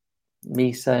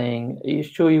me saying, "Are you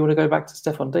sure you want to go back to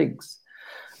Stephon Diggs?"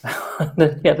 And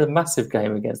then he had a massive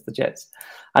game against the Jets.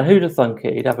 And who'd have thunk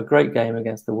it? He'd have a great game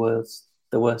against the worst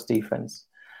defense.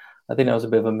 I think that was a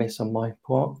bit of a miss on my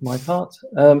part.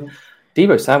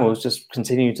 Deebo Samuel's just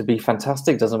continued to be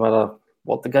fantastic. Doesn't matter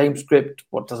what the game script,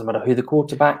 doesn't matter who the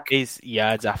quarterback. His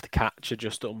yards after catch are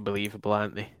just unbelievable,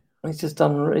 aren't they? He's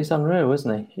unreal,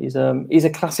 isn't he? He's a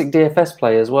classic DFS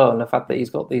player as well. And the fact that he's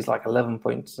got these like 11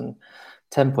 points and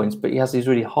 10 points, but he has these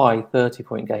really high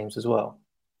 30-point games as well.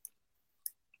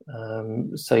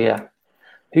 So yeah,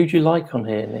 who do you like on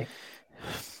here, Nick?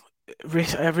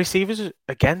 Receivers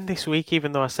again this week.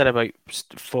 Even though I said about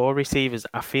 4 receivers,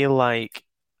 I feel like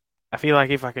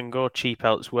if I can go cheap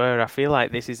elsewhere, I feel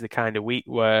like this is the kind of week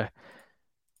where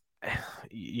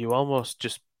you almost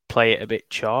just play it a bit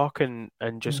chalk and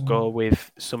just go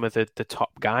with some of the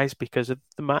top guys because of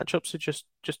the matchups are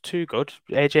just too good.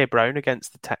 AJ Brown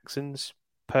against the Texans,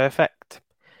 perfect.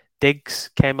 Diggs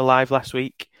came alive last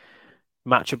week.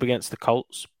 Matchup against the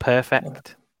Colts,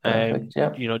 perfect.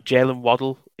 Jalen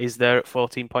Waddle is there at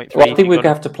 14.3. Well, I think we're going to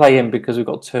have to play him because we've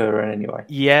got Tua in anyway.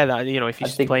 Yeah, if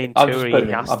he's playing Tua,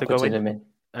 he has to go in.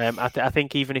 I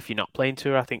think even if you're not playing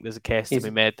Tua, I think there's a case to be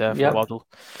made there for Waddle.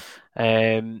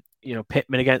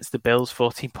 Pittman against the Bills,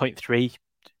 14.3,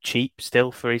 cheap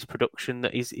still for his production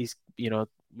that he's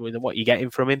with what you're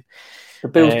getting from him. The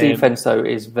Bills' defense though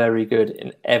is very good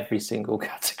in every single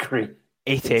category.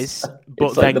 It is, but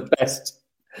it's like the best.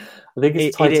 I think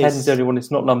it's tight end's the only one. It's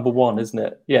not number 1, isn't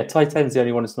it? Yeah, tight end's the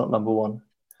only one. It's not number 1.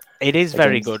 It is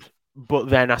very good, but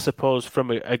then I suppose from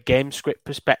a game script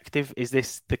perspective, is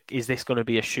this going to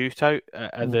be a shootout?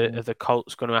 Are the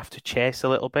Colts going to have to chase a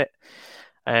little bit?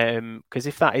 Because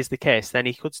if that is the case, then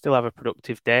he could still have a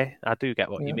productive day. I do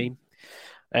get what you mean.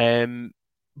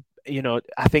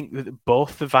 I think that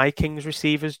both the Vikings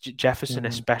receivers, Jefferson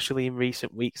especially in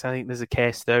recent weeks, I think there's a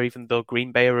case there, even though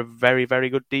Green Bay are a very, very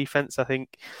good defense. I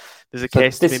think there's a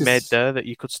case to be made there that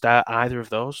you could start either of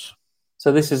those.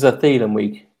 So this is a Thielen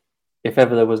week, if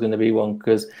ever there was going to be one,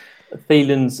 because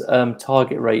Thielen's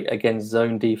target rate against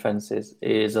zone defenses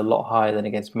is a lot higher than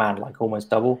against man, like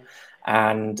almost double.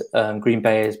 and Green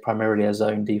Bay is primarily a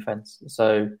zone defense.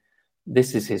 So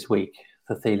this is his week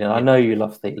for Thielen. I know you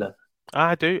love Thielen.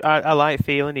 I do. I like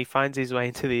Thielen. He finds his way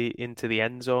into the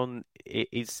end zone.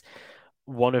 It's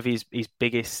one of his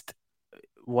biggest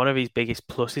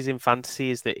pluses in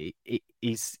fantasy is that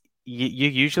you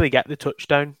usually get the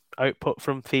touchdown output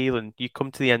from Thielen. You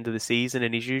come to the end of the season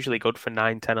and he's usually good for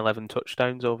 9, 10, 11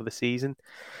 touchdowns over the season.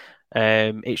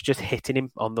 It's just hitting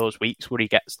him on those weeks where he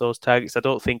gets those targets. I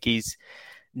don't think he's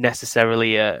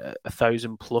necessarily a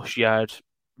 1,000+ yard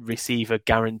receiver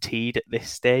guaranteed at this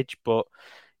stage, but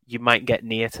you might get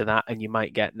near to that and you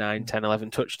might get 9, 10,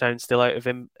 11 touchdowns still out of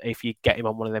him if you get him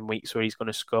on one of them weeks where he's going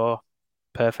to score.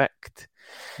 Perfect.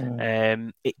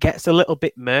 It gets a little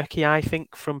bit murky, I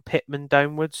think, from Pittman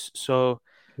downwards. So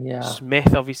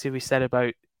Smith, obviously, we said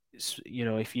about,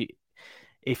 if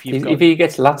he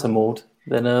gets Lattimore,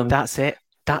 then that's it.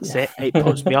 It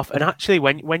puts me off. And actually,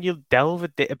 when you delve a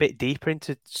bit deeper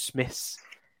into Smith's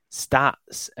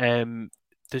stats,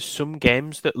 there's some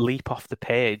games that leap off the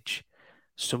page,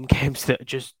 some games that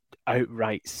just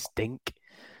outright stink.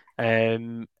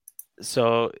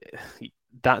 So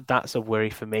that's a worry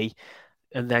for me.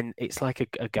 And then it's like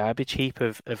a garbage heap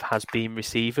of has-been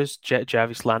receivers: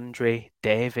 Jarvis Landry,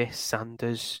 Davis,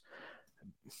 Sanders,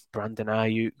 Brandon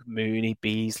Ayuk, Mooney,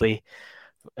 Beasley,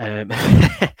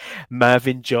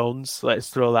 Marvin Jones. Let's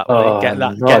throw that one. Get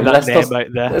that name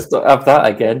out there. Let's not have that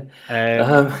again.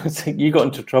 You got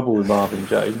into trouble with Marvin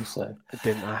Jones, so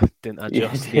didn't I?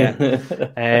 Just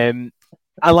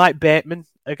I like Bateman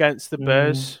against the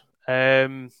Bears.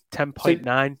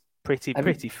 10.9,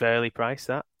 pretty fairly priced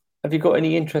that. Have you got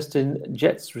any interest in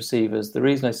Jets receivers? The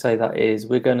reason I say that is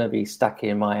we're going to be stacking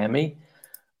in Miami.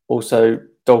 Also,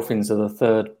 Dolphins are the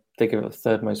third. They give it the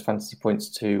third most fantasy points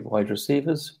to wide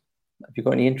receivers. Have you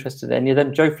got any interest in any of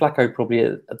them? Joe Flacco probably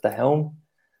at the helm.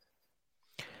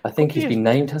 I think he's been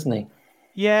named, hasn't he?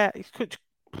 Yeah, it could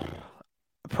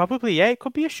probably. Yeah, it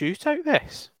could be a shootout.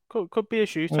 This could be a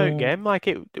shootout game. Like,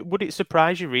 would it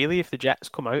surprise you really if the Jets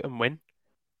come out and win?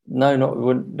 No,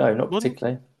 not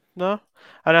particularly. No,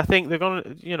 and I think they're going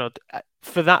to,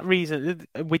 for that reason,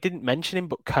 we didn't mention him,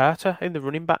 but Carter in the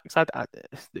running backs.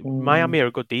 Miami are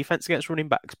a good defense against running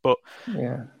backs, but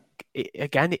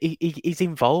he's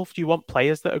involved. You want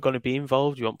players that are going to be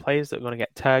involved. You want players that are going to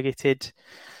get targeted.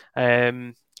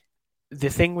 The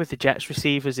thing with the Jets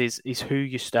receivers is who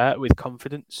you start with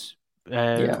confidence,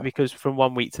 because from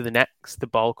one week to the next, the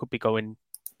ball could be going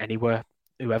anywhere,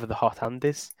 whoever the hot hand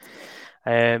is.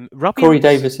 Corey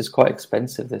Davis is quite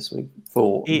expensive this week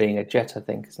for being a Jet, I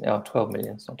think, isn't it? 12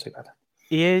 million, it's not too bad.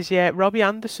 He is, yeah. Robbie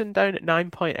Anderson down at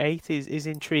 9.8 is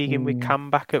intriguing with Cam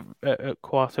back at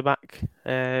quarterback.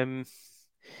 I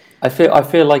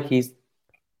feel like he's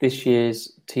this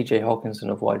year's TJ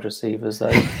Hawkinson of wide receivers,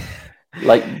 though.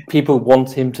 Like, people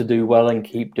want him to do well and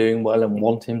keep doing well and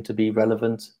want him to be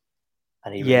relevant,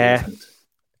 and he really isn't.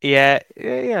 Yeah.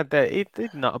 He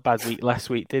did not a bad week last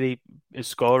week, did he?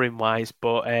 Scoring wise,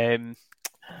 but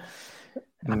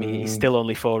he's still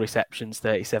only 4 receptions,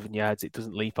 37 yards. It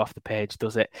doesn't leap off the page,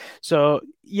 does it? So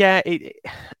yeah,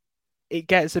 it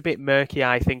gets a bit murky,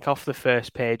 I think, off the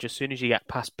first page. As soon as you get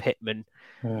past Pittman,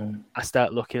 I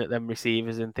start looking at them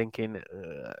receivers and thinking,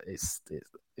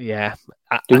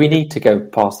 Do we need to go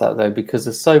past that though? Because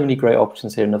there's so many great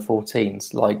options here in the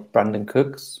 14s, like Brandon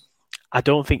Cooks. I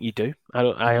don't think you do.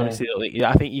 I honestly don't think.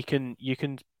 I think you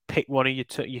can pick one of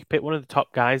the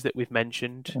top guys that we've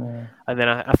mentioned, and then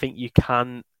I think you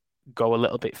can go a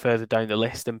little bit further down the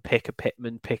list and pick a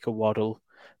Pittman, pick a Waddle,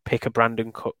 pick a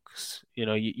Brandon Cooks.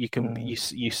 You can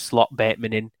you slot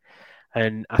Bateman in,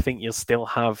 and I think you'll still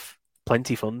have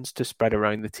plenty funds to spread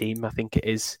around the team. I think it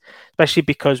is, especially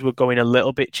because we're going a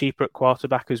little bit cheaper at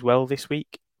quarterback as well this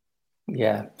week.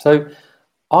 Yeah, so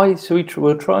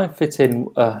we'll try and fit in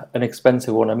an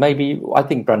expensive one, and maybe I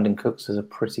think Brandon Cooks is a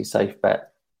pretty safe bet.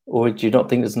 Or do you not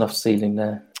think there's enough ceiling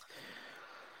there?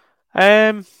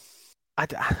 Or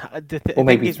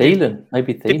maybe Thielen.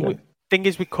 The thing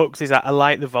is with Cooks is I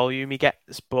like the volume he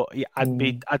gets, but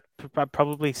I'd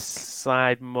probably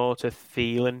slide more to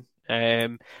Thielen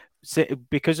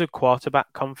because of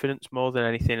quarterback confidence more than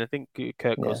anything. I think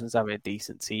Kirk Cousins having a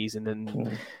decent season,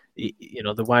 and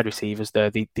the wide receivers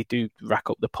there, they do rack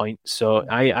up the points. So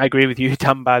I agree with you,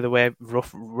 Dan. By the way,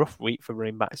 rough week for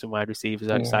running backs and wide receivers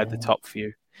outside the top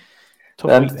few.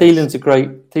 Thielen's a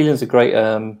great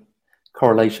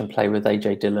correlation play with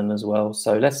AJ Dillon as well.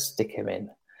 So let's stick him in.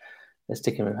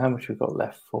 How much we've got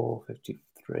left?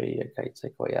 453. Okay,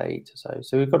 take away 8 or so.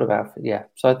 So we've got about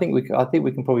So I think we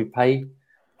can probably pay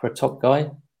for a top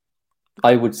guy.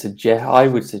 I would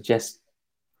suggest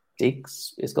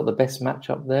Diggs. It's got the best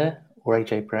matchup there, or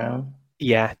AJ Brown.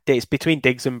 Yeah, it's between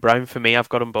Diggs and Brown for me. I've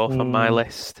got them both on my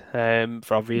list for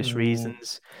obvious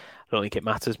reasons. I don't think it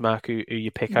matters, Mark, who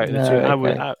you pick out of the two.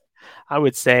 Okay. I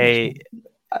would say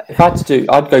if I had to do,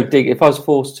 I'd go Diggs. If I was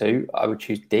forced to, I would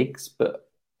choose Diggs, but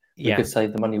we could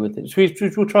save the money with it.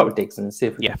 We'll try with Diggs and see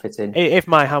if we can fit in. If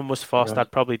my hand was forced,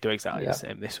 I'd probably do exactly the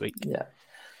same this week. Yeah.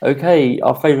 Okay,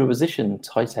 our favourite position,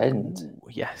 tight end. Ooh,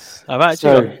 yes. I've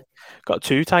actually got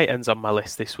two tight ends on my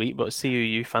list this week, but see who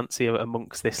you fancy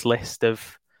amongst this list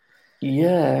of...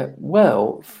 Yeah,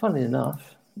 well, funny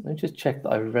enough, let me just check that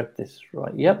I read this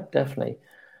right. Yep, definitely.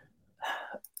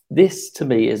 This, to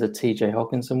me, is a TJ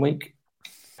Hockenson week.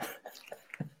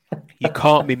 You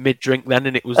caught me mid-drink then,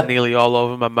 and it was nearly all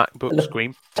over my MacBook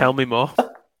screen. Tell me more.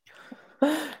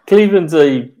 Cleveland's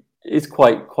is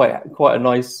quite a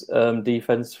nice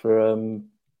defense for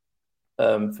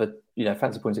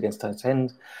fantasy points against tight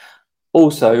end.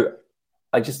 Also,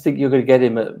 I just think you're going to get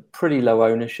him at pretty low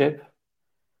ownership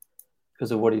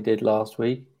because of what he did last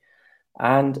week,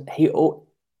 and he,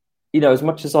 as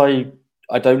much as I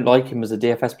don't like him as a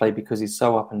DFS play because he's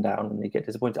so up and down and you get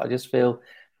disappointed. I just feel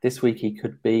this week it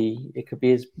could be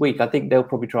his week. I think they'll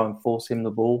probably try and force him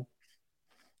the ball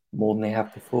more than they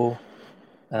have before.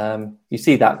 You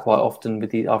see that quite often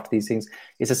after these things.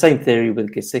 It's the same theory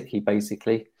with Gesicki,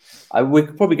 basically. We're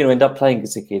probably going to end up playing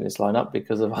Gesicki in this lineup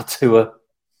because of our Tua,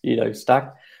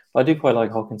 stack. But I do quite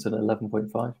like Hockenson at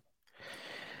 11.5.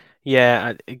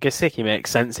 Yeah, Gesicki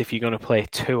makes sense if you're going to play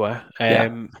Tua.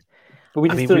 But we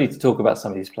still need to talk about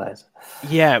some of these players.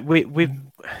 Yeah, we've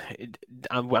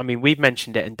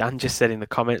mentioned it, and Dan just said in the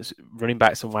comments, running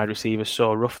backs and wide receivers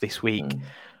so rough this week.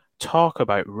 Talk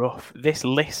about rough. This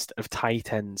list of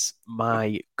tight ends,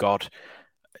 my God.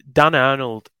 Dan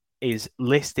Arnold is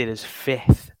listed as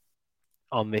 5th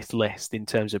on this list in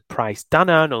terms of price. Dan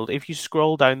Arnold, if you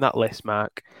scroll down that list,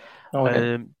 Mark,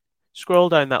 scroll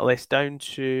down that list down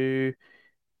to,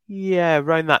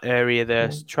 around that area there,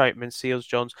 Troutman, Seals,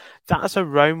 Jones. That's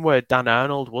around where Dan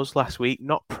Arnold was last week,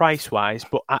 not price-wise,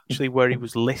 but actually where he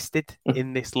was listed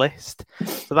in this list.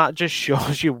 So that just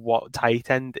shows you what tight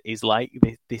end is like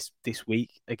this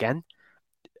week. Again,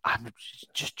 I'm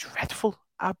just dreadful,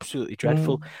 absolutely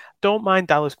dreadful. Don't mind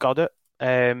Dallas Goedert.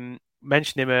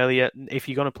 Mentioned him earlier. If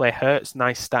you're going to play Hurts,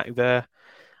 nice stack there.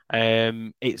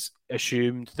 It's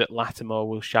assumed that Lattimore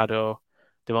will shadow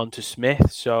Devonta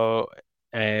Smith, so...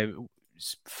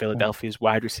 Philadelphia's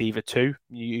wide receiver too.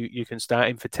 You can start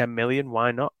him for 10 million.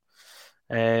 Why not?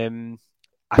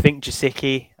 I think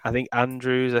Gesicki, I think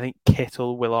Andrews, I think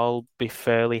Kittle will all be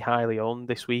fairly highly owned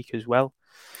this week as well.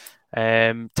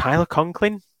 Tyler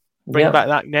Conklin, bring back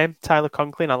that name. Tyler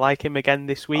Conklin, I like him again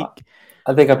this week.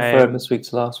 I think I prefer him this week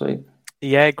to last week.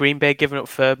 Yeah, Green Bay giving up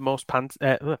third most fantasy.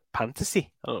 I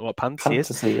don't know what fantasy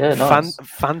is. Yeah, nice.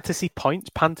 Fantasy points,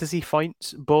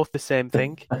 both the same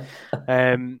thing.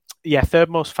 Third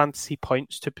most fantasy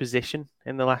points to position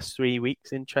in the last 3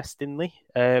 weeks, interestingly.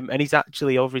 And he's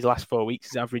actually, over his last 4 weeks,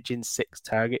 he's averaging 6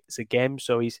 targets a game,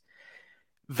 so he's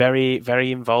very,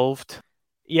 very involved.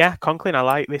 Yeah, Conklin I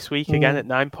like this week again at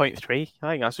 9.3. I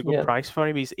think that's a good price for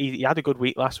him. He had a good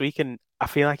week last week, and I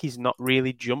feel like he's not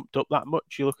really jumped up that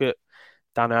much. You look at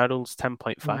Dan Arnold's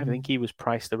 10.5. I think he was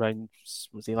priced around,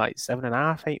 was he like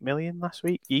 7.5, 8 million last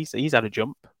week? He's had a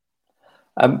jump.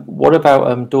 What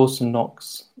about Dawson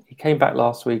Knox? He came back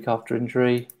last week after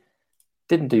injury.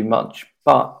 Didn't do much,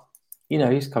 but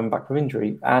he's coming back from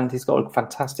injury, and he's got a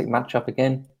fantastic matchup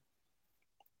again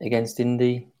against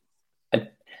Indy. And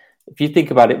if you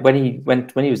think about it, when he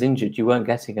was injured, you weren't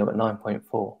getting him at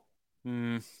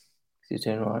 9.4. He's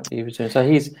doing all right. So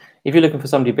if you're looking for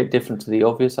somebody a bit different to the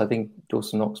obvious, I think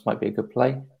Dawson Knox might be a good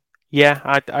play. Yeah,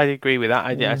 I agree with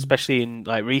that. Especially in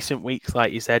like recent weeks,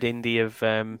 like you said, Indy have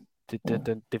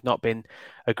they've not been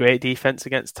a great defense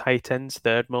against tight ends.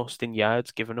 Third most in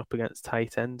yards given up against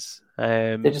tight ends.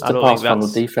 They're just a pass funnel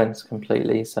defense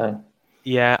completely. So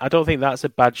yeah, I don't think that's a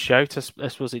bad shout. I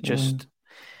suppose it just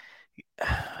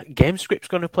game script's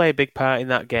going to play a big part in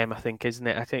that game. I think, isn't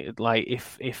it? I think like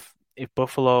if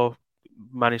Buffalo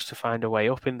manage to find a way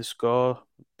up in the score,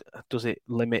 does it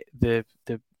limit the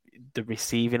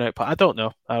receiving output? I don't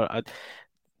know.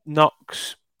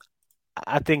 Knox,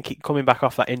 I think coming back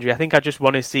off that injury, I think I just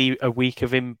want to see a week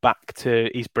of him back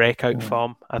to his breakout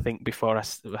form, I think, before I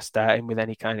start him with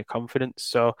any kind of confidence.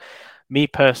 So me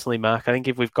personally, Mark, I think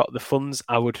if we've got the funds,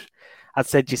 I'd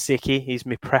say Gesicki is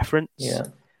my preference. Yeah.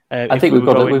 I think we've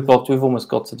almost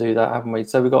got to do that, haven't we?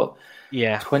 So we've got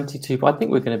 22. I think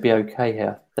we're going to be okay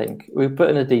here. I think we put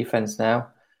in a defense now.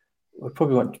 We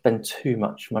probably won't spend too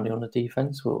much money on the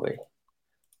defense, will we?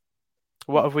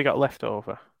 What have we got left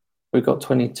over? We've got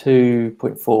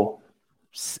 22.4.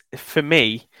 for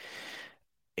me,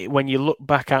 when you look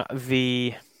back at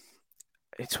the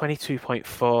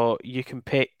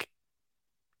 22.4,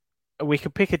 we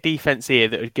can pick a defence here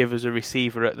that would give us a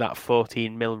receiver at that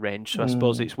 14 mil range. So I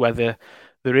suppose it's whether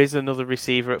there is another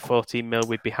receiver at 14 mil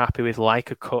we'd be happy with,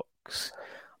 like a Cooks,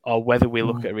 or whether we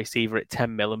look at a receiver at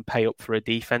 10 mil and pay up for a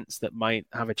defence that might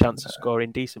have a chance of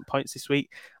scoring decent points this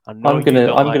week. I'm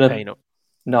gonna paying up.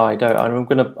 No, I don't.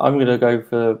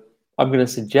 I'm gonna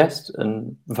suggest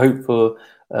and vote for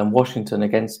Washington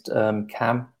against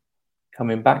Cam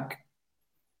coming back.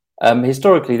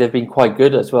 Historically, they've been quite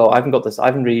good as well. I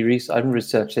haven't really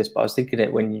researched this, but I was thinking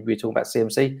it when we were talking about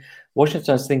CMC.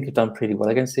 Washington, I think, have done pretty well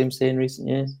against CMC in recent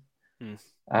years.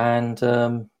 And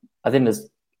I think there's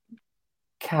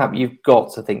Cam. You've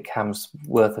got to think Cam's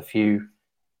worth a few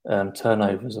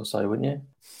turnovers or so, wouldn't you?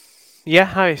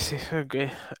 Yeah, it's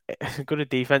as good a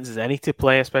defense as any to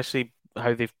play, especially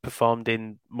how they've performed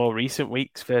in more recent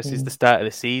weeks versus the start of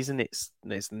the season. It's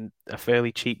a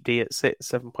fairly cheap D at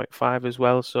 7.5 as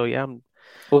well. So yeah,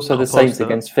 also the Saints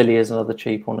against Philly is another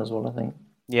cheap one as well, I think.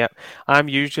 Yeah, I'm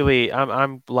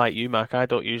like you, Mark. I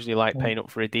don't usually like paying up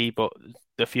for a D, but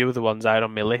the few of the ones I had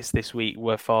on my list this week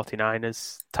were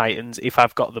 49ers, Titans. If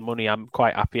I've got the money, I'm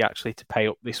quite happy actually to pay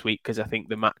up this week because I think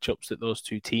the matchups that those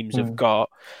two teams have got,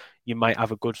 you might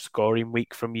have a good scoring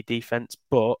week from your defense.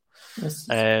 But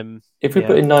if we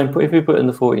put in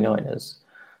the 49ers,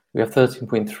 we have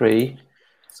 13.3.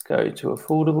 Let's go to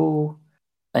affordable.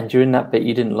 And during that bit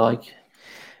you didn't like.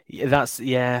 That's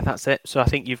it. So I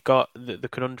think you've got the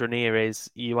conundrum here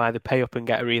is you either pay up and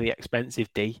get a really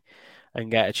expensive D and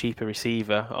get a cheaper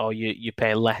receiver, or you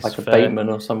pay less like a Bateman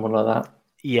or someone like that.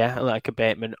 Yeah, like a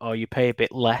Bateman, or you pay a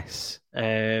bit less.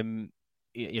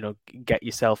 Get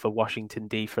yourself a Washington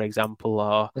D, for example,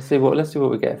 or let's see what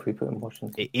we get if we put in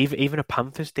Washington. Even a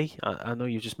Panthers D. I know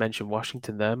you just mentioned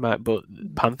Washington there, Matt, but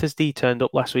Panthers D turned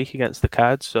up last week against the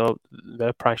Cards, so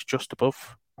they're priced just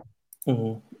above.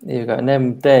 There you go, and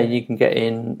then there you can get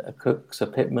in a Cooks, a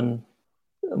Pittman,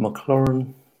 a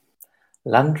McLaurin,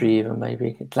 Landry even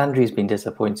maybe. Landry's been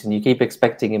disappointing. You keep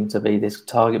expecting him to be this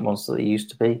target monster that he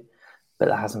used to be, but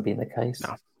that hasn't been the case.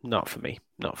 No, not for me.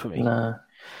 No.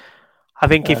 I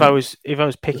think if I was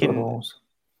picking,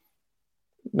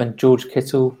 and George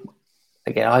Kittle,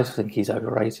 again, I think he's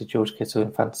overrated. George Kittle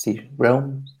in fantasy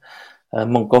realms.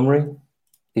 Montgomery,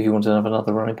 if you want to have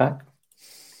another running back.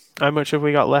 How much have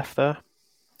we got left there?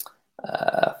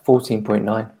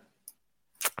 14.9.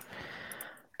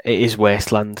 It is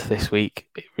wasteland this week.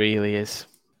 It really is.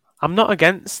 I'm not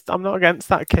against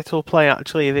that Kittle play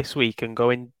actually this week and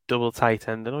going double tight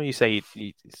end. I know you say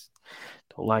you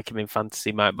don't like him in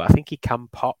fantasy, Mike, but I think he can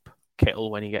pop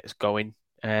Kittle when he gets going.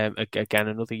 Again,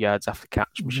 another yards after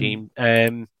catch machine.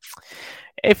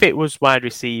 If it was wide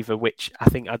receiver, which I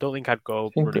don't think I'd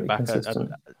go running back. I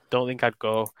don't think I'd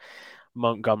go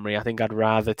Montgomery. I think I'd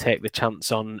rather take the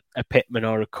chance on a Pittman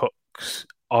or a Cooks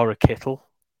or a Kittle.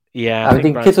 Yeah, I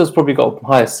think Kittle's probably got a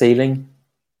higher ceiling.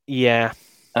 Yeah,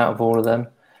 out of all of them.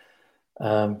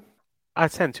 I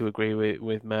tend to agree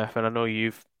with Murph, and I know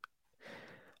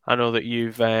that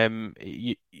you've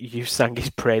sang his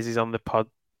praises on the pod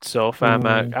so far,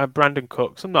 Mark. Brandon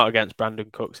Cooks. I'm not against Brandon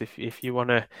Cooks. If you want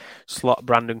to slot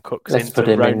Brandon Cooks in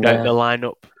to round out the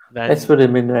lineup, then let's put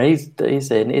him in there. He's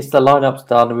in. It's the lineup's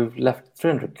done, and we've left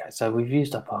 300k, so we've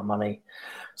used up our money.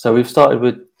 So we've started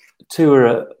with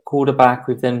Tua at quarterback.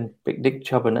 We've then picked Nick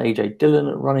Chubb and AJ Dillon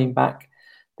at running back.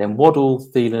 Then Waddle,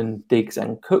 Thielen, Diggs,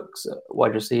 and Cooks at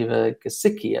wide receiver.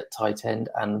 Gesicki at tight end,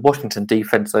 and Washington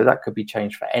defense. So that could be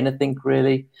changed for anything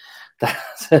really.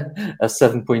 That's a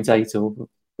 7.8 or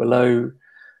below.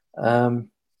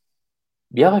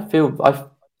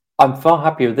 I'm far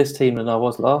happier with this team than I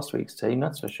was last week's team.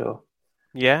 That's for sure.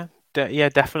 Yeah,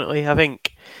 definitely. I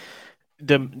think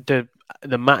the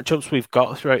matchups we've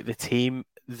got throughout the team.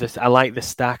 I like the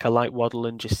stack. I like Waddle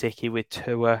and Gesicki with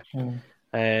Tua.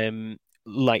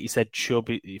 Like you said, Chubb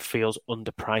feels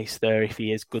underpriced there if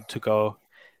he is good to go.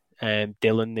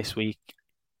 Dillon this week,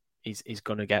 he's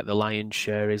going to get the lion's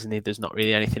share, isn't he? There's not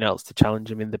really anything else to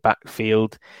challenge him in the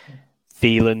backfield.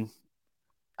 Thielen,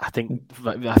 I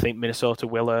think Minnesota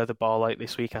will air the ball out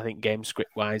this week. I think game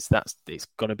script wise, it's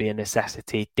going to be a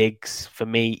necessity. Diggs for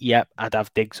me, yep, I'd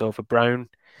have Diggs over Brown.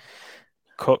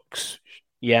 Cooks,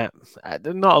 yeah,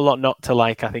 not a lot not to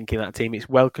like. I think in that team, it's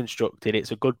well constructed.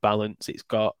 It's a good balance. It's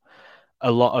got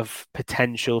a lot of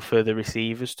potential for the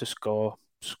receivers to score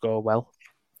well.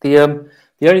 The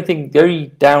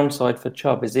only downside for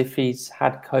Chubb is if he's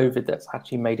had COVID that's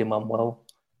actually made him unwell,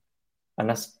 and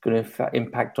that's going to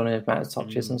impact on his amount of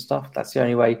touches and stuff. That's the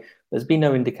only way. There's been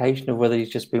no indication of whether he's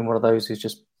just been one of those who's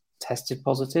just tested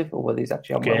positive or whether he's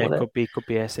actually unwell with it. Could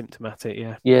be asymptomatic.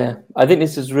 Yeah. Yeah, I think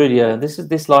this is really this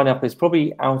lineup is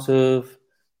probably out of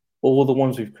all the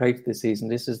ones we've created this season.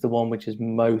 This is the one which is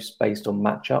most based on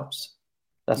matchups.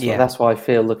 That's why I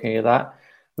feel looking at that.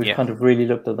 We've kind of really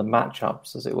looked at the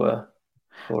matchups, as it were,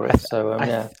 for it.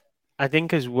 I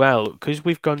think as well, because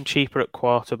we've gone cheaper at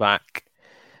quarterback,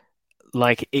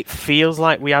 like it feels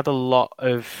like we had a lot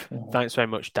of. Thanks very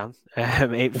much, Dan.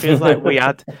 It feels like we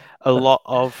had a lot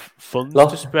of funds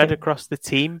to spread across the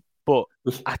team, but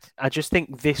I just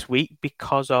think this week,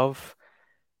 because of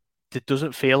there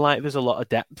doesn't feel like there's a lot of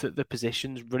depth at the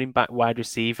positions, running back, wide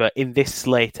receiver in this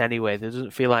slate anyway. There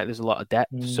doesn't feel like there's a lot of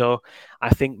depth. So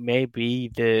I think maybe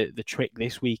the trick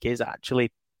this week is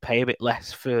actually pay a bit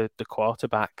less for the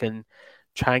quarterback and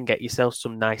try and get yourself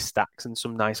some nice stacks and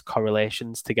some nice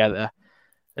correlations together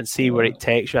and see where it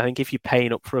takes you. I think if you're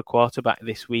paying up for a quarterback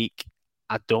this week,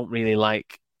 I don't really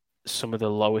like some of the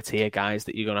lower tier guys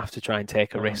that you're going to have to try and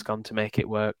take a risk on to make it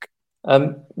work.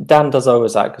 Dan does owe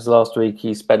us that because last week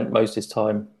he spent most of his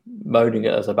time moaning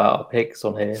at us about our picks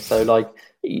on here. So,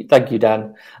 thank you,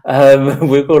 Dan.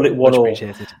 We'll call it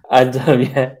 1-1.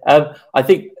 And I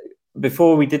think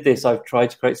before we did this, I've tried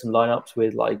to create some lineups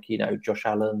with Josh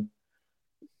Allen,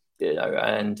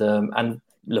 and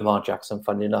Lamar Jackson,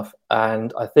 funny enough.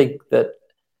 And I think that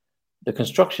the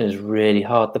construction is really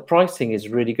hard. The pricing is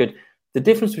really good. The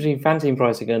difference between Fanteam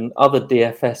pricing and other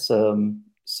DFS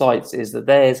sites is that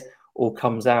theirs all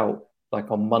comes out like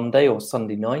on Monday or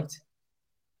Sunday night,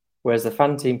 whereas the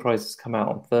Fanteam prices come out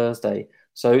on Thursday.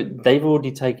 So they've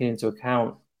already taken into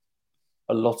account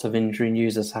a lot of injury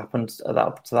news has happened to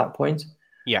that point.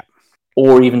 Yeah.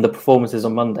 Or even the performances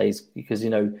on Mondays, because,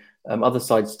 other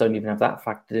sites don't even have that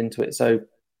factored into it. So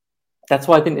that's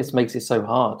why I think this makes it so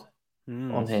hard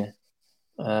on here.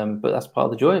 But that's part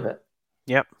of the joy of it.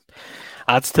 Yep.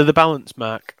 Adds to the balance,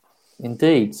 Mark.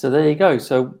 Indeed. So there you go.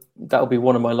 So that'll be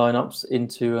one of my lineups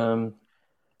into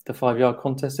the 5-yard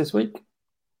contest this week.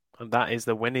 And that is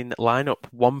the winning lineup.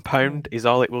 £1 is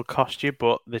all it will cost you,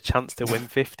 but the chance to win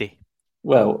 50.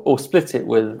 Well, or split it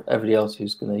with everybody else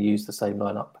who's going to use the same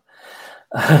lineup.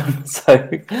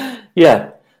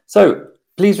 So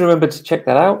please remember to check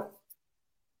that out.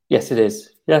 Yes, it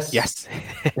is. Yes. Yes,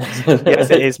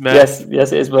 it is, Merv. Yes,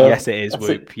 it is, Merv. Yes, it is,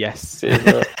 Whoop. Yes. It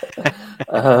is,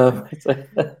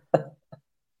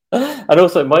 and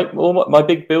also, my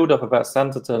big build-up about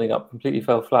Santa turning up completely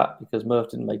fell flat because Merv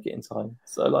didn't make it in time.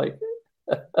 So,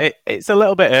 it's a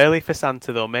little bit early for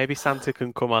Santa, though. Maybe Santa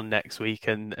can come on next week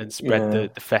and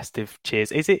spread the festive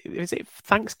cheers. Is it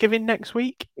Thanksgiving next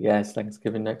week? Yeah, it's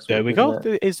Thanksgiving next week. There we go.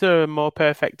 Is there a more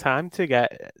perfect time to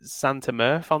get Santa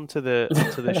Murph onto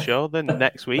the show than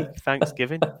next week,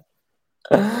 Thanksgiving?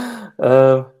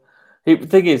 The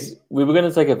thing is, we were going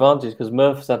to take advantage because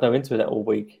Murph's had no internet all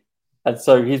week. And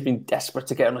so he's been desperate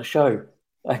to get on a show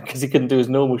because he couldn't do his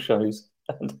normal shows.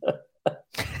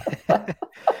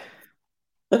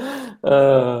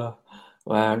 Wow.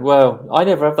 Well, I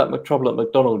never have that much trouble at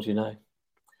McDonald's,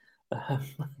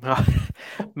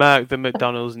 Mark, the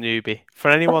McDonald's newbie.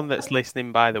 For anyone that's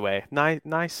listening, by the way,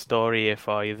 nice story here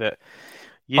for you that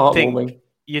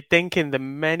you'd think in the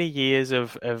many years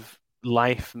of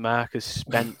life Mark has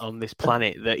spent on this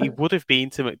planet that he would have been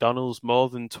to McDonald's more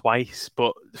than twice,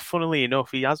 but funnily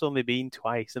enough he has only been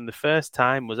twice, and the first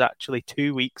time was actually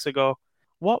 2 weeks ago.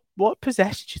 What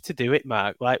possessed you to do it,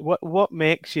 Mark? What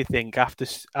makes you think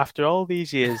after all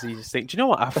these years you just think, do you know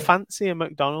what, I fancy a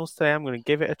McDonald's today, I'm going to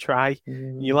give it a try?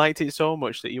 You liked it so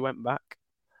much that you went back?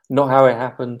 Not how it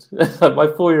happened. My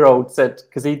 4-year-old said,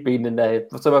 because he'd been in there,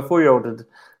 so my 4-year-old had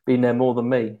been there more than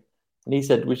me, and he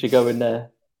said we should go in there.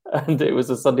 And it was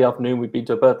a Sunday afternoon. We'd been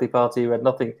to a birthday party. We had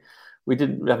nothing. We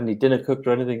didn't have any dinner cooked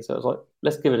or anything. So I was like,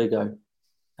 let's give it a go.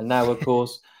 And now, of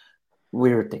course,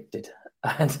 we're addicted.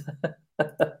 And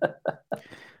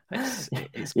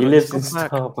he lives in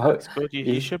Starbucks. It's good.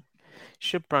 You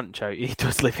should branch out. He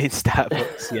does live in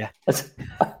Starbucks, yeah.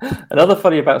 Another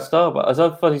funny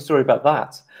story about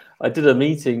that. I did a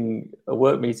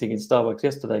work meeting in Starbucks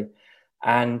yesterday,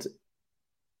 and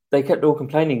they kept all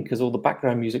complaining because all the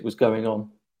background music was going on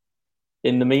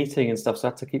in the meeting and stuff, so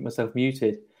I had to keep myself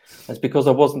muted. It's because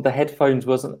the headphones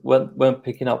weren't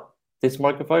picking up this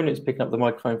microphone, it's picking up the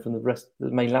microphone from the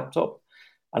main laptop,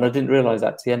 and I didn't realise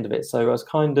that to the end of it. So I was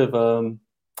kind of on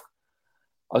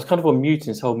mute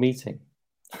this whole meeting.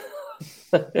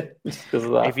 Because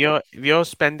of that. If you're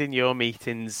spending your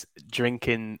meetings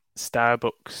drinking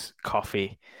Starbucks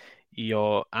coffee,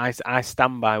 I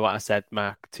stand by what I said,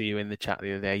 Mark, to you in the chat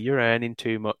the other day. You're earning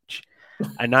too much.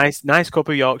 A nice cup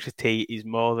of Yorkshire tea is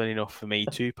more than enough for me.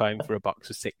 £2 for a box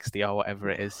of 60 or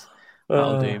whatever it is.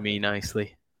 That'll do me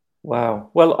nicely. Wow.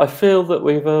 Well, I feel that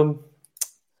we've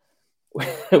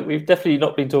definitely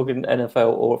not been talking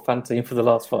NFL or fantasy for the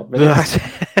last 5 minutes.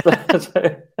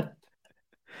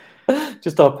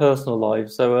 Just our personal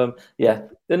lives. So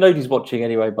nobody's watching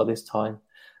anyway by this time.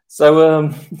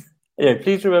 So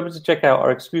please remember to check out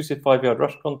our exclusive 5-yard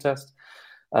rush contest.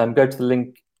 Go to the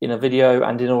link in a video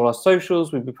and in all our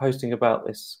socials. We'll be posting about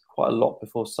this quite a lot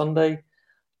before Sunday.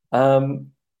 I'm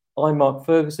Mark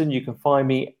Ferguson. You can find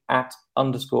me at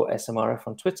 _SMRF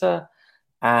on Twitter.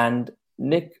 And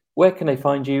Nick, where can they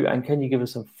find you? And can you give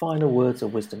us some final words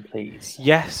of wisdom, please?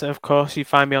 Yes, of course. You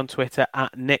find me on Twitter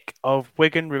at Nick of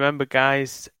Wigan. Remember,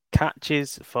 guys,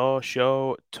 catches for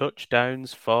show,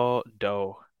 touchdowns for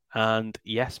dough. And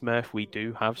yes, Murph, we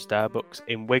do have Starbucks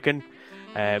in Wigan,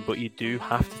 but you do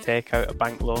have to take out a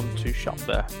bank loan to shop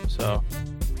there. So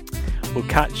we'll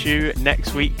catch you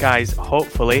next week, guys.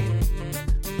 Hopefully,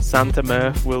 Santa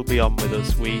Murph will be on with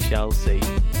us. We shall see.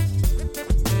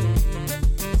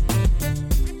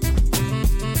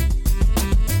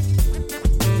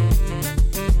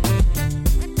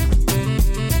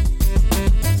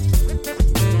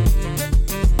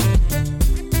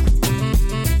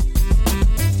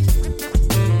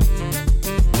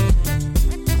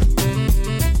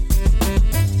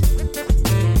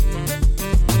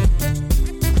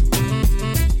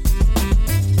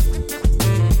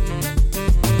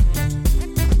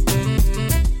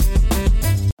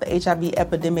 HIV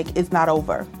epidemic is not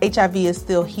over. HIV is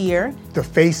still here. The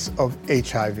face of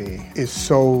HIV is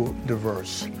so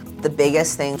diverse. The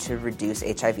biggest thing to reduce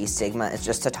HIV stigma is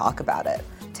just to talk about it.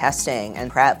 Testing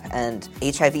and PrEP and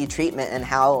HIV treatment and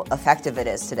how effective it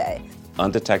is today.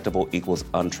 Undetectable equals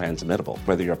untransmittable.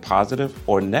 Whether you're positive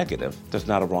or negative, there's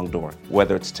not a wrong door.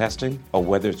 Whether it's testing or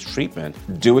whether it's treatment,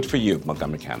 do it for you,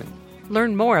 Montgomery County.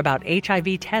 Learn more about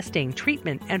HIV testing,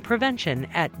 treatment, and prevention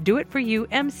at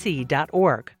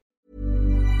doitforyoumc.org.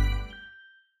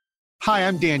 Hi,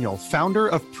 I'm Daniel, founder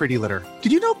of Pretty Litter.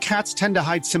 Did you know cats tend to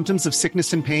hide symptoms of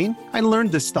sickness and pain? I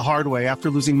learned this the hard way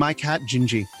after losing my cat,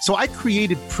 Gingy. So I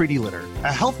created Pretty Litter,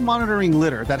 a health monitoring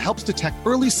litter that helps detect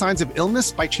early signs of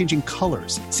illness by changing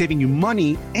colors, saving you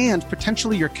money and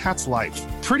potentially your cat's life.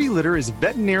 Pretty Litter is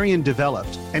veterinarian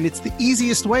developed, and it's the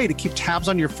easiest way to keep tabs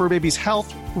on your fur baby's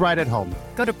health right at home.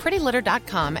 Go to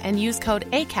prettylitter.com and use code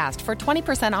ACAST for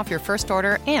 20% off your first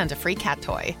order and a free cat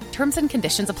toy. Terms and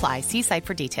conditions apply. See site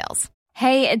for details.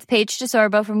 Hey, it's Paige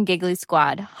DeSorbo from Giggly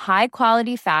Squad. High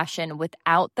quality fashion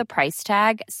without the price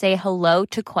tag. Say hello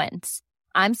to Quince.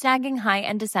 I'm snagging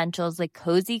high-end essentials like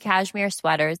cozy cashmere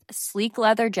sweaters, sleek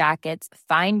leather jackets,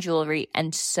 fine jewelry,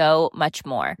 and so much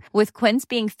more. With Quince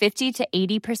being 50 to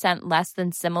 80% less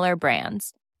than similar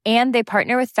brands. And they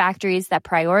partner with factories that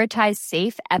prioritize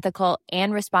safe, ethical,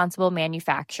 and responsible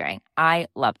manufacturing. I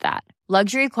love that.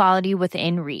 Luxury quality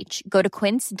within reach. Go to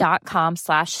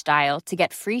quince.com/style to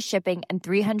get free shipping and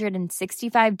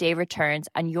 365-day returns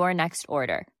on your next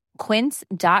order.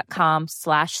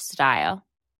 Quince.com/style.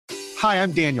 Hi,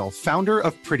 I'm Daniel, founder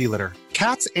of Pretty Litter.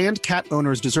 Cats and cat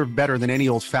owners deserve better than any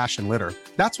old-fashioned litter.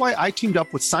 That's why I teamed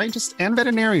up with scientists and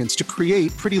veterinarians to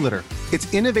create Pretty Litter.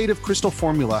 Its innovative crystal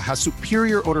formula has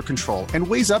superior odor control and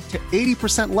weighs up to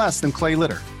 80% less than clay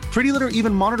litter. Pretty Litter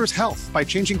even monitors health by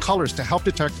changing colors to help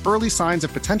detect early signs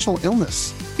of potential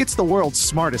illness. It's the world's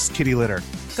smartest kitty litter.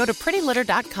 Go to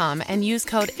prettylitter.com and use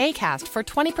code ACAST for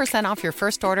 20% off your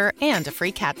first order and a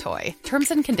free cat toy.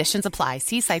 Terms and conditions apply.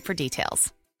 See site for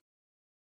details.